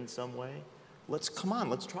pioneer in some way? Let's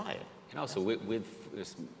try it. And also, with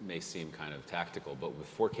this may seem kind of tactical, but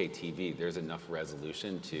with 4K TV, there's enough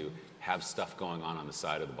resolution to have stuff going on the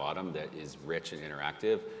side of the bottom that is rich and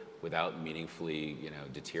interactive without meaningfully,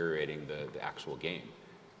 deteriorating the actual game.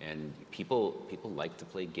 And people like to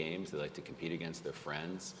play games. They like to compete against their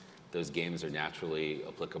friends. Those games are naturally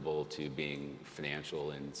applicable to being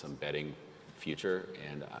financial in some betting future,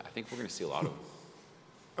 and I think we're going to see a lot of them.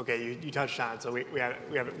 Okay, you touched on it. So we have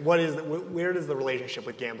where does the relationship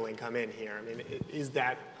with gambling come in here? I mean, is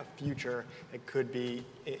that a future that could be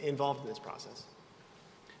involved in this process?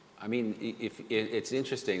 I mean, it's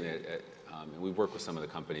interesting that we work with some of the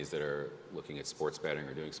companies that are looking at sports betting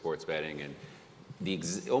or doing sports betting, and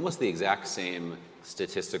almost the exact same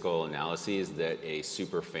statistical analyses that a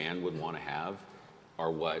super fan would want to have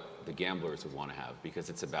are what the gamblers would want to have, because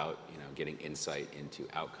it's about getting insight into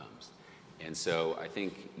outcomes. And so I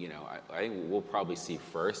think I think what we'll probably see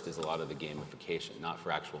first is a lot of the gamification, not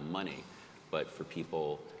for actual money, but for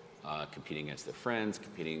people competing against their friends,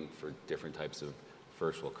 competing for different types of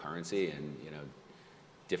virtual currency, and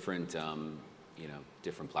different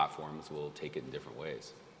different platforms will take it in different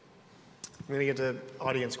ways. I'm going to get to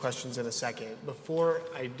audience questions in a second. Before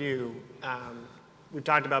I do, we've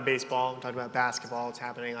talked about baseball, we've talked about basketball. It's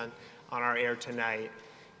happening on our air tonight.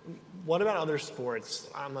 What about other sports?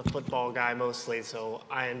 I'm a football guy mostly, so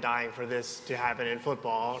I am dying for this to happen in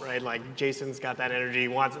football, right? Like, Jason's got that energy,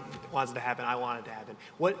 wants it to happen, I want it to happen.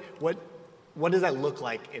 What does that look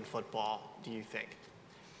like in football, do you think?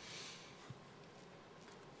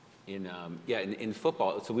 In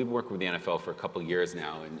football, so we've worked with the NFL for a couple of years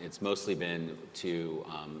now, and it's mostly been to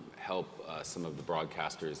help some of the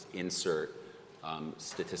broadcasters insert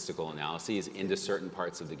statistical analyses into certain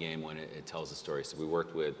parts of the game when it tells a story. So we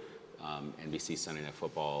worked with NBC Sunday Night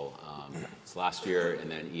Football last year, and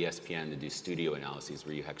then ESPN to do studio analyses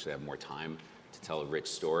where you actually have more time to tell a rich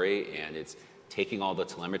story, and it's taking all the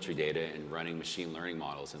telemetry data and running machine learning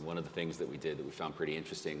models. And one of the things that we did that we found pretty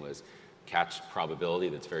interesting was catch probability.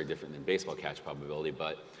 That's very different than baseball catch probability,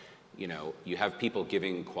 but you have people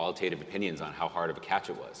giving qualitative opinions on how hard of a catch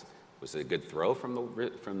it was. Was it a good throw from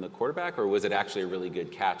the quarterback, or was it actually a really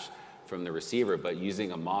good catch from the receiver? But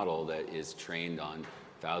using a model that is trained on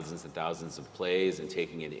thousands and thousands of plays and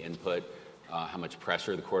taking into input how much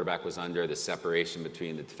pressure the quarterback was under, the separation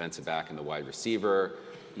between the defensive back and the wide receiver,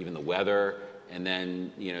 even the weather, and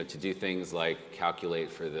then to do things like calculate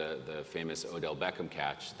for the famous Odell Beckham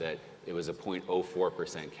catch that it was a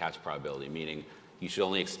 0.04% catch probability, meaning you should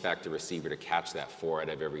only expect a receiver to catch that 4 out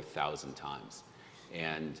of every 1,000 times.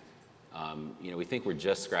 And we think we're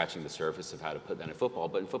just scratching the surface of how to put that in football,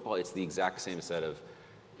 but in football, it's the exact same set of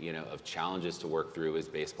challenges to work through as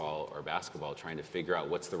baseball or basketball, trying to figure out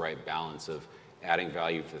what's the right balance of adding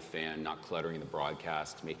value for the fan, not cluttering the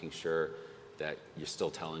broadcast, making sure that you're still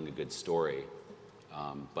telling a good story.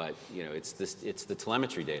 But it's the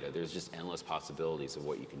telemetry data. There's just endless possibilities of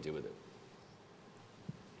what you can do with it.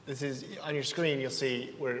 This is on your screen. You'll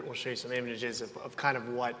see we'll show you some images of kind of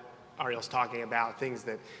what Ariel's talking about, things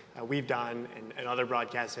that we've done and other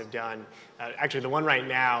broadcasts have done. Actually, the one right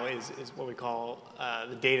now is what we call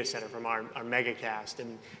the data center from our megacast,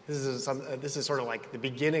 and this is sort of like the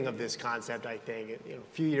beginning of this concept. I think a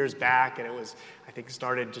few years back, and it was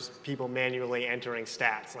started just people manually entering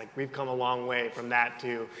stats. Like, we've come a long way from that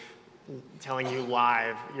to telling you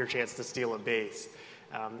live your chance to steal a base.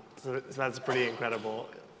 So that's pretty incredible.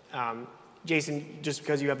 Jason, just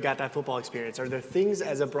because you have got that football experience, are there things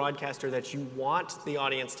as a broadcaster that you want the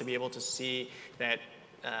audience to be able to see that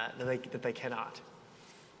they cannot?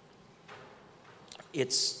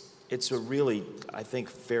 It's a really, I think,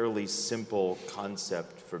 fairly simple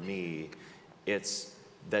concept for me. It's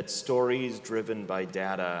that stories driven by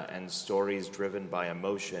data and stories driven by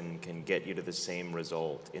emotion can get you to the same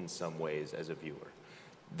result in some ways as a viewer.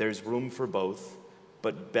 There's room for both.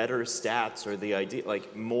 But better stats are the idea,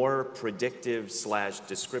 like more predictive /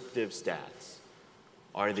 descriptive stats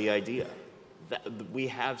are the idea. we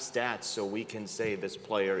have stats so we can say this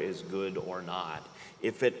player is good or not.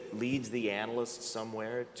 If it leads the analysts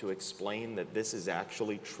somewhere to explain that this is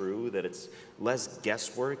actually true, that it's less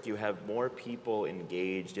guesswork, you have more people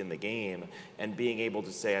engaged in the game and being able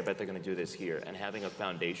to say, I bet they're going to do this here, and having a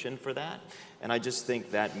foundation for that. And I just think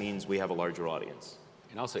that means we have a larger audience.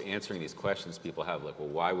 And also answering these questions people have, like, well,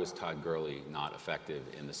 why was Todd Gurley not effective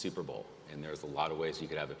in the Super Bowl? And there's a lot of ways you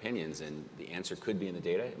could have opinions, and the answer could be in the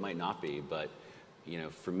data. It might not be, but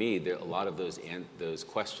for me, a lot of those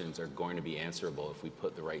questions are going to be answerable if we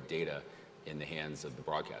put the right data in the hands of the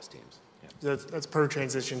broadcast teams. Yeah. That's perfect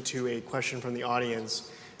transition to a question from the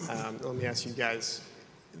audience. Let me ask you guys.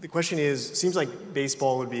 The question is, seems like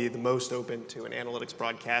baseball would be the most open to an analytics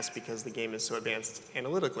broadcast because the game is so advanced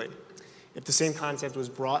analytically. If the same concept was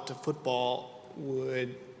brought to football,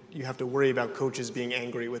 would you have to worry about coaches being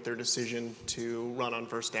angry with their decision to run on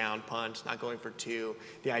first down, punt, not going for two,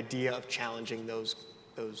 the idea of challenging those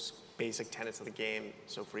basic tenets of the game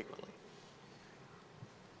so frequently?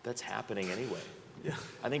 That's happening anyway. Yeah.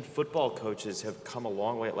 I think football coaches have come a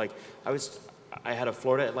long way. Like, I had a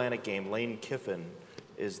Florida Atlantic game. Lane Kiffin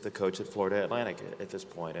is the coach at Florida Atlantic at this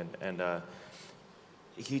point, and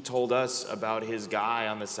he told us about his guy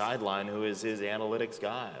on the sideline who is his analytics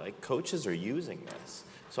guy. Like, coaches are using this.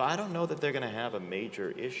 So I don't know that they're going to have a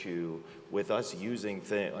major issue with us using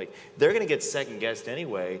things. Like, they're going to get second-guessed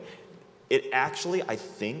anyway. It actually, I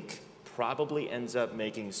think, probably ends up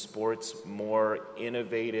making sports more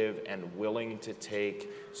innovative and willing to take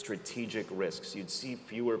strategic risks. You'd see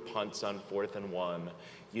fewer punts on 4th and 1.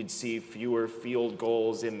 You'd see fewer field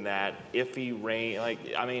goals in that iffy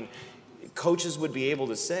rain. Coaches would be able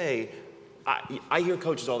to say, I hear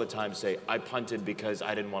coaches all the time say, I punted because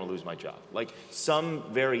I didn't want to lose my job. Like, some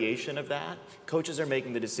variation of that. Coaches are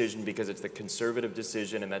making the decision because it's the conservative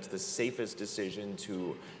decision and that's the safest decision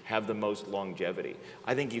to have the most longevity.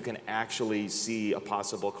 I think you can actually see a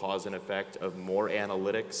possible cause and effect of more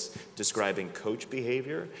analytics describing coach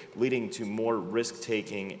behavior, leading to more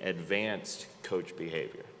risk-taking, advanced coach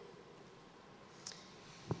behavior.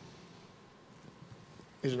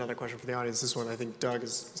 Here's another question for the audience. This one, I think, Doug,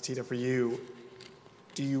 is teed up for you.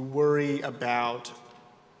 Do you worry about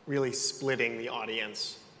really splitting the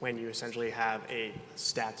audience when you essentially have a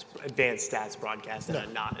advanced stats broadcast and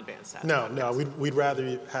a not advanced stats broadcast? No, we'd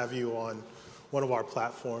rather have you on one of our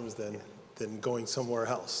platforms than going somewhere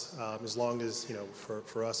else. As long as,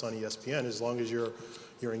 for us on ESPN, as long as you're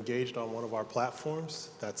engaged on one of our platforms,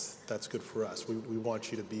 that's good for us. We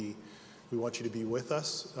want you to be with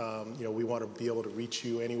us. We want to be able to reach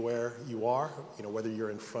you anywhere you are. Whether you're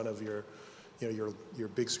in front of your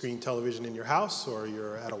big screen television in your house, or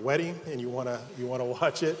you're at a wedding and you want to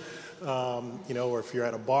watch it, or if you're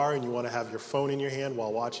at a bar and you want to have your phone in your hand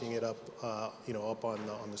while watching it up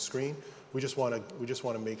on the screen. We just want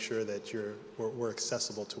to make sure that we're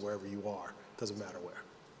accessible to wherever you are. Doesn't matter where.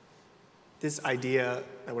 This idea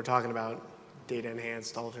that we're talking about,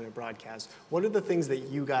 data-enhanced alternate broadcast, what are the things that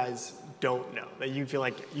you guys don't know, that you feel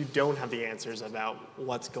like you don't have the answers about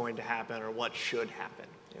what's going to happen or what should happen?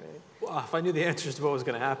 Well, if I knew the answers to what was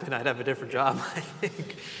going to happen, I'd have a different job, I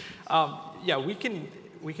think.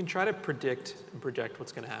 We can try to predict and project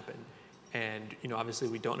what's going to happen. And, obviously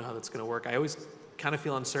we don't know how that's going to work. I always kind of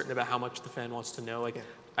feel uncertain about how much the fan wants to know.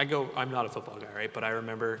 I'm not a football guy, right? But I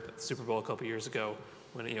remember the Super Bowl a couple years ago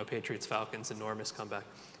when, Patriots, Falcons, enormous comeback.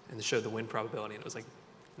 And they showed the win probability, and it was like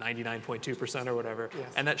 99.2% or whatever.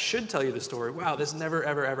 Yes. And that should tell you the story. Wow, this never,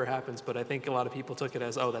 ever, ever happens. But I think a lot of people took it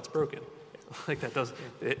as, oh, that's broken. Like, that does,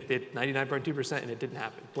 it 99.2%, and it didn't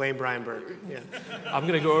happen. Blame Brian Burke. Yeah. I'm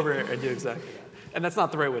going to go over and do exactly that. And that's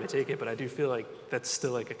not the right way to take it, but I do feel like that's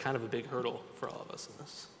still like a kind of a big hurdle for all of us in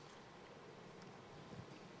this.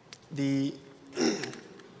 We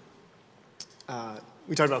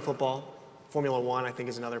talked about football. Formula One, I think,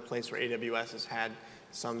 is another place where AWS has had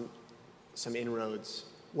some inroads.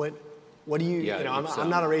 What do you? I'm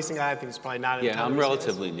not a racing guy. I think it's probably not. I'm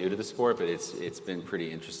relatively new to the sport, but it's been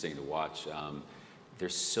pretty interesting to watch.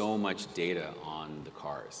 There's so much data on the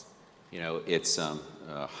cars. It's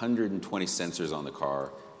 120 sensors on the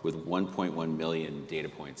car with 1.1 million data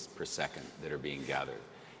points per second that are being gathered.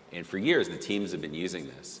 And for years, the teams have been using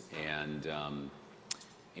this.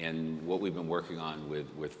 And what we've been working on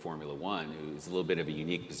with Formula One is a little bit of a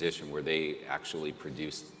unique position where they actually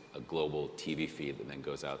produce a global TV feed that then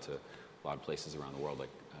goes out to a lot of places around the world, like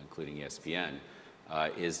including ESPN,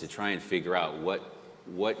 is to try and figure out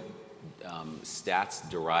what stats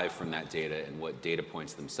derived from that data and what data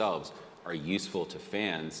points themselves are useful to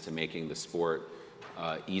fans to making the sport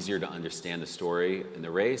easier to understand the story in the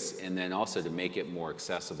race, and then also to make it more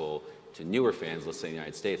accessible to newer fans, let's say in the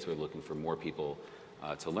United States, we're looking for more people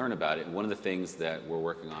to learn about it. And one of the things that we're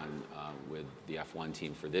working on with the F1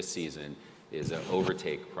 team for this season is an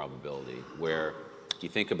overtake probability, where you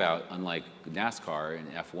think about, unlike NASCAR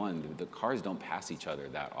and F1, the cars don't pass each other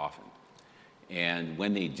that often. And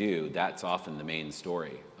when they do, that's often the main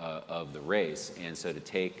story of the race. And so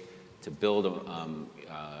to build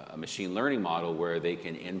a machine learning model where they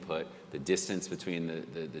can input the distance between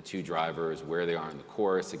the two drivers, where they are in the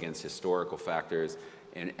course against historical factors,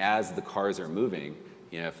 and as the cars are moving,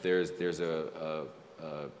 if there's the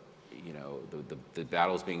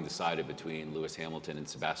battle's being decided between Lewis Hamilton and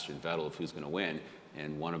Sebastian Vettel of who's going to win,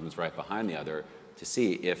 and one of them's right behind the other, to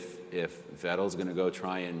see if Vettel's going to go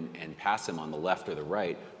try and pass him on the left or the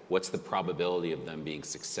right, what's the probability of them being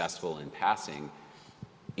successful in passing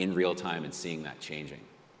in real time and seeing that changing.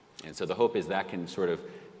 And so the hope is that can sort of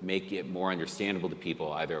make it more understandable to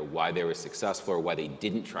people, either why they were successful or why they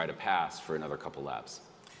didn't try to pass for another couple laps.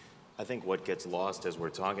 I think what gets lost as we're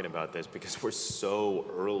talking about this, because we're so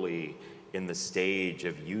early in the stage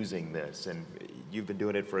of using this, and you've been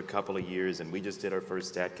doing it for a couple of years, and we just did our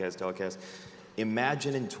first StatCast telecast.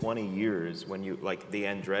 Imagine in 20 years when the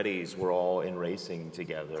Andrettis were all in racing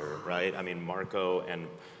together, right? I mean, Michael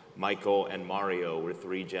and Mario were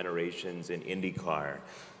 3 generations in IndyCar.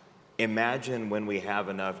 Imagine when we have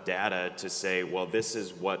enough data to say, well, this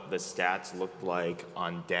is what the stats looked like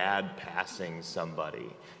on Dad passing somebody.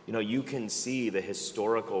 You can see the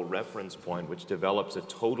historical reference point, which develops a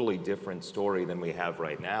totally different story than we have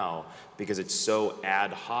right now, because it's so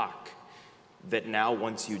ad hoc that now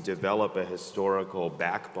once you develop a historical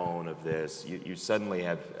backbone of this, you suddenly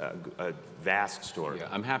have a vast story. Yeah,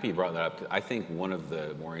 I'm happy you brought that up. I think one of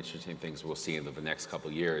the more interesting things we'll see in the next couple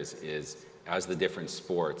of years is as the different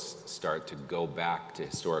sports start to go back to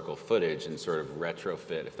historical footage and sort of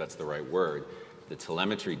retrofit, if that's the right word, the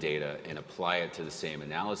telemetry data and apply it to the same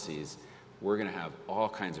analyses, we're going to have all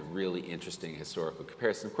kinds of really interesting historical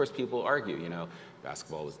comparisons. Of course, people argue,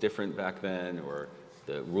 basketball was different back then, or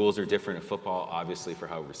the rules are different in football, obviously, for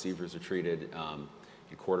how receivers are treated and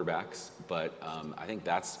quarterbacks. But I think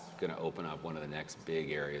that's going to open up one of the next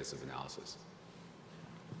big areas of analysis.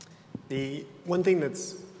 The one thing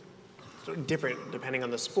that's sort of different depending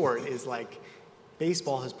on the sport is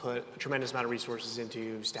baseball has put a tremendous amount of resources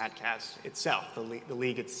into StatCast itself, the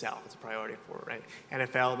league itself. It's a priority for it, right?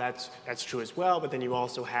 NFL, that's true as well, but then you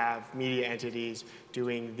also have media entities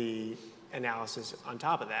doing the analysis on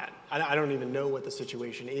top of that. I don't even know what the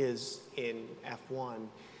situation is in F1.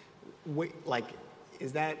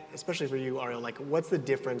 Is that, especially for you, Ariel, what's the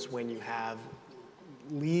difference when you have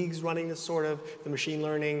leagues running this sort of the machine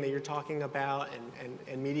learning that you're talking about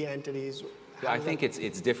and media entities? Yeah, I think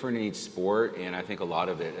it's different in each sport, and I think a lot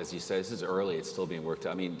of it, as you said, this is early, it's still being worked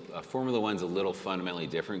out. I mean, Formula One's a little fundamentally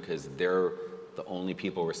different because they're the only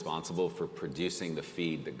people responsible for producing the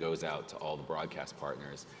feed that goes out to all the broadcast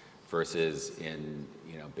partners, versus in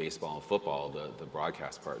baseball and football, the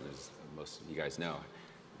broadcast partners, most of you guys know,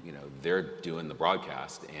 they're doing the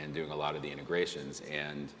broadcast and doing a lot of the integrations.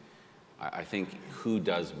 And I think who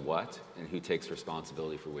does what and who takes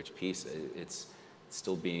responsibility for which piece, it's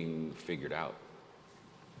still being figured out.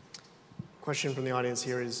 Question from the audience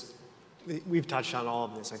here is, we've touched on all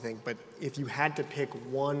of this, I think, but if you had to pick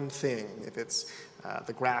one thing, if it's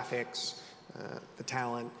the graphics, the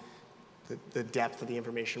talent, the depth of the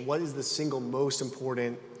information, what is the single most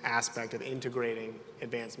important aspect of integrating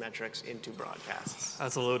advanced metrics into broadcasts?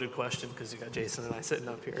 That's a loaded question because you got Jason and I sitting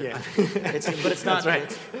up here. Yeah. But it's not. That's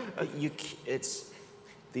right. It's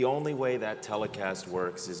the only way that telecast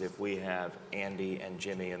works is if we have Andy and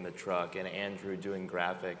Jimmy in the truck and Andrew doing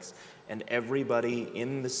graphics, and everybody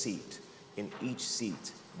in the seat, in each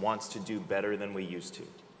seat, wants to do better than we used to.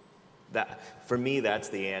 That, for me, that's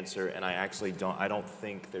the answer, and I don't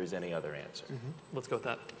think there's any other answer. Mm-hmm. Let's go with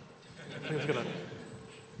that. Let's go with that.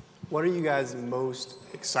 What are you guys most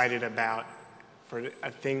excited about for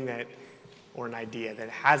a thing or an idea that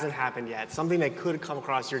hasn't happened yet, something that could come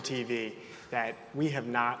across your TV that we have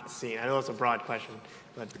not seen? I know it's a broad question,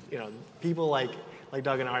 but people like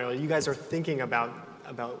Doug and Ariel, you guys are thinking about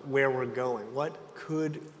where we're going. What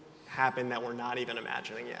could happen that we're not even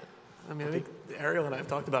imagining yet? I mean, I think Ariel and I have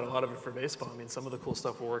talked about a lot of it for baseball. I mean, some of the cool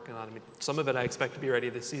stuff we're working on. I mean, some of it I expect to be ready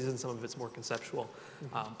this season. Some of it's more conceptual.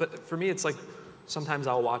 But for me, it's sometimes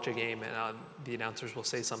I'll watch a game and the announcers will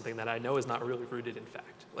say something that I know is not really rooted in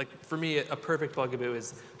fact. For me, a perfect bugaboo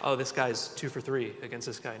is, this guy's 2 for 3 against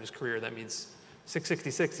this guy in his career. That means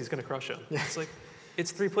 666, he's going to crush him. Yeah.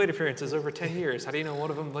 It's 3 plate appearances over 10 years. How do you know one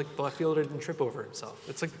of them, the left fielder didn't trip over himself?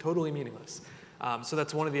 It's totally meaningless. So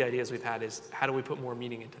that's one of the ideas we've had is how do we put more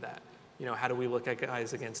meaning into that? how do we look at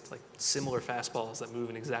guys against like similar fastballs that move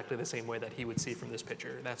in exactly the same way that he would see from this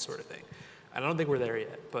pitcher, that sort of thing. I don't think we're there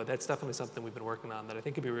yet, but that's definitely something we've been working on that I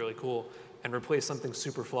think could be really cool and replace something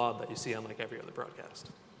super flawed that you see on like every other broadcast.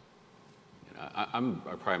 I'm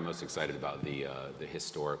probably most excited about the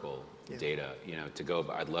historical data. To go,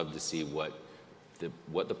 I'd love to see what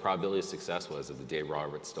the probability of success was of the Dave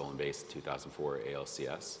Roberts stolen base 2004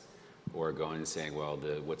 ALCS, or going and saying, well,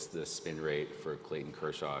 what's the spin rate for Clayton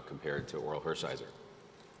Kershaw compared to Orel Hershiser?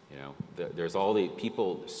 There's all the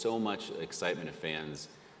people, so much excitement of fans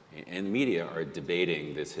and the media are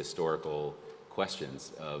debating this historical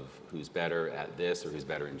questions of who's better at this or who's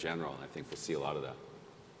better in general, and I think we'll see a lot of that.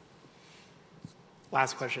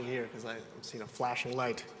 Last question here, because I'm seeing a flashing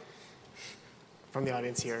light from the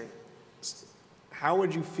audience here. How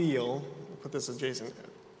would you feel, I'll put this as Jason,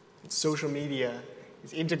 social media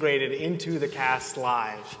is integrated into the cast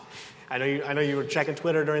live? I know you were checking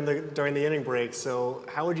Twitter during the inning break, so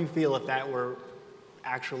how would you feel if that were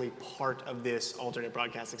actually part of this alternate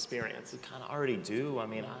broadcast experience? We kind of already do. I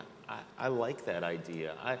mean, I like that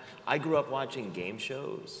idea. I grew up watching game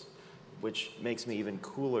shows, which makes me even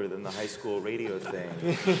cooler than the high school radio thing.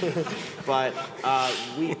 But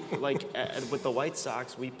we, with the White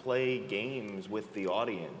Sox, we play games with the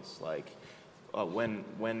audience.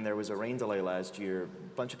 When there was a rain delay last year,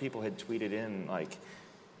 a bunch of people had tweeted in,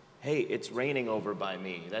 hey, it's raining over by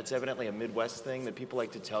me. That's evidently a Midwest thing that people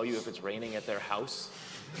like to tell you if it's raining at their house.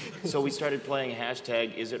 So we started playing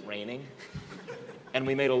 #IsItRaining? And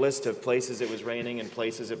we made a list of places it was raining and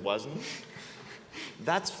places it wasn't.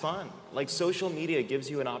 That's fun. Social media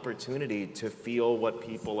gives you an opportunity to feel what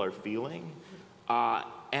people are feeling.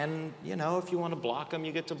 And, if you want to block them,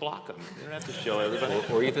 you get to block them. You don't have to show everybody.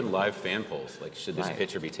 Or even live fan polls, should this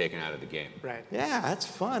pitcher be taken out of the game? Right. Yeah, that's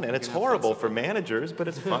fun. And it's horrible for managers, but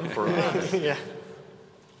it's fun for us. Yeah.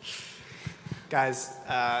 Guys,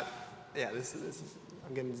 this is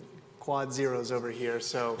I'm getting quad zeros over here.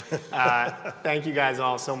 So thank you guys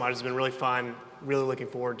all so much. It's been really fun. Really looking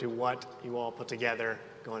forward to what you all put together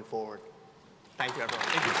going forward. Thank you, everyone.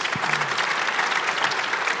 Thank you.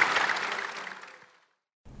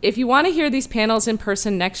 If you want to hear these panels in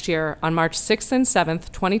person next year on March 6th and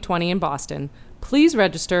 7th, 2020 in Boston, please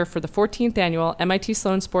register for the 14th Annual MIT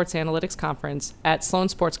Sloan Sports Analytics Conference at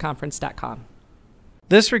sloansportsconference.com.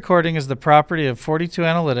 This recording is the property of 42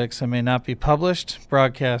 Analytics and may not be published,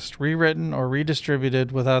 broadcast, rewritten, or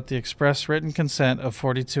redistributed without the express written consent of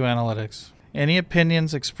 42 Analytics. Any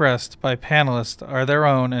opinions expressed by panelists are their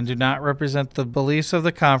own and do not represent the beliefs of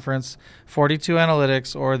the conference, 42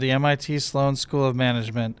 Analytics, or the MIT Sloan School of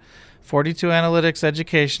Management. 42 Analytics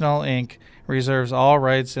Educational, Inc. reserves all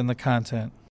rights in the content.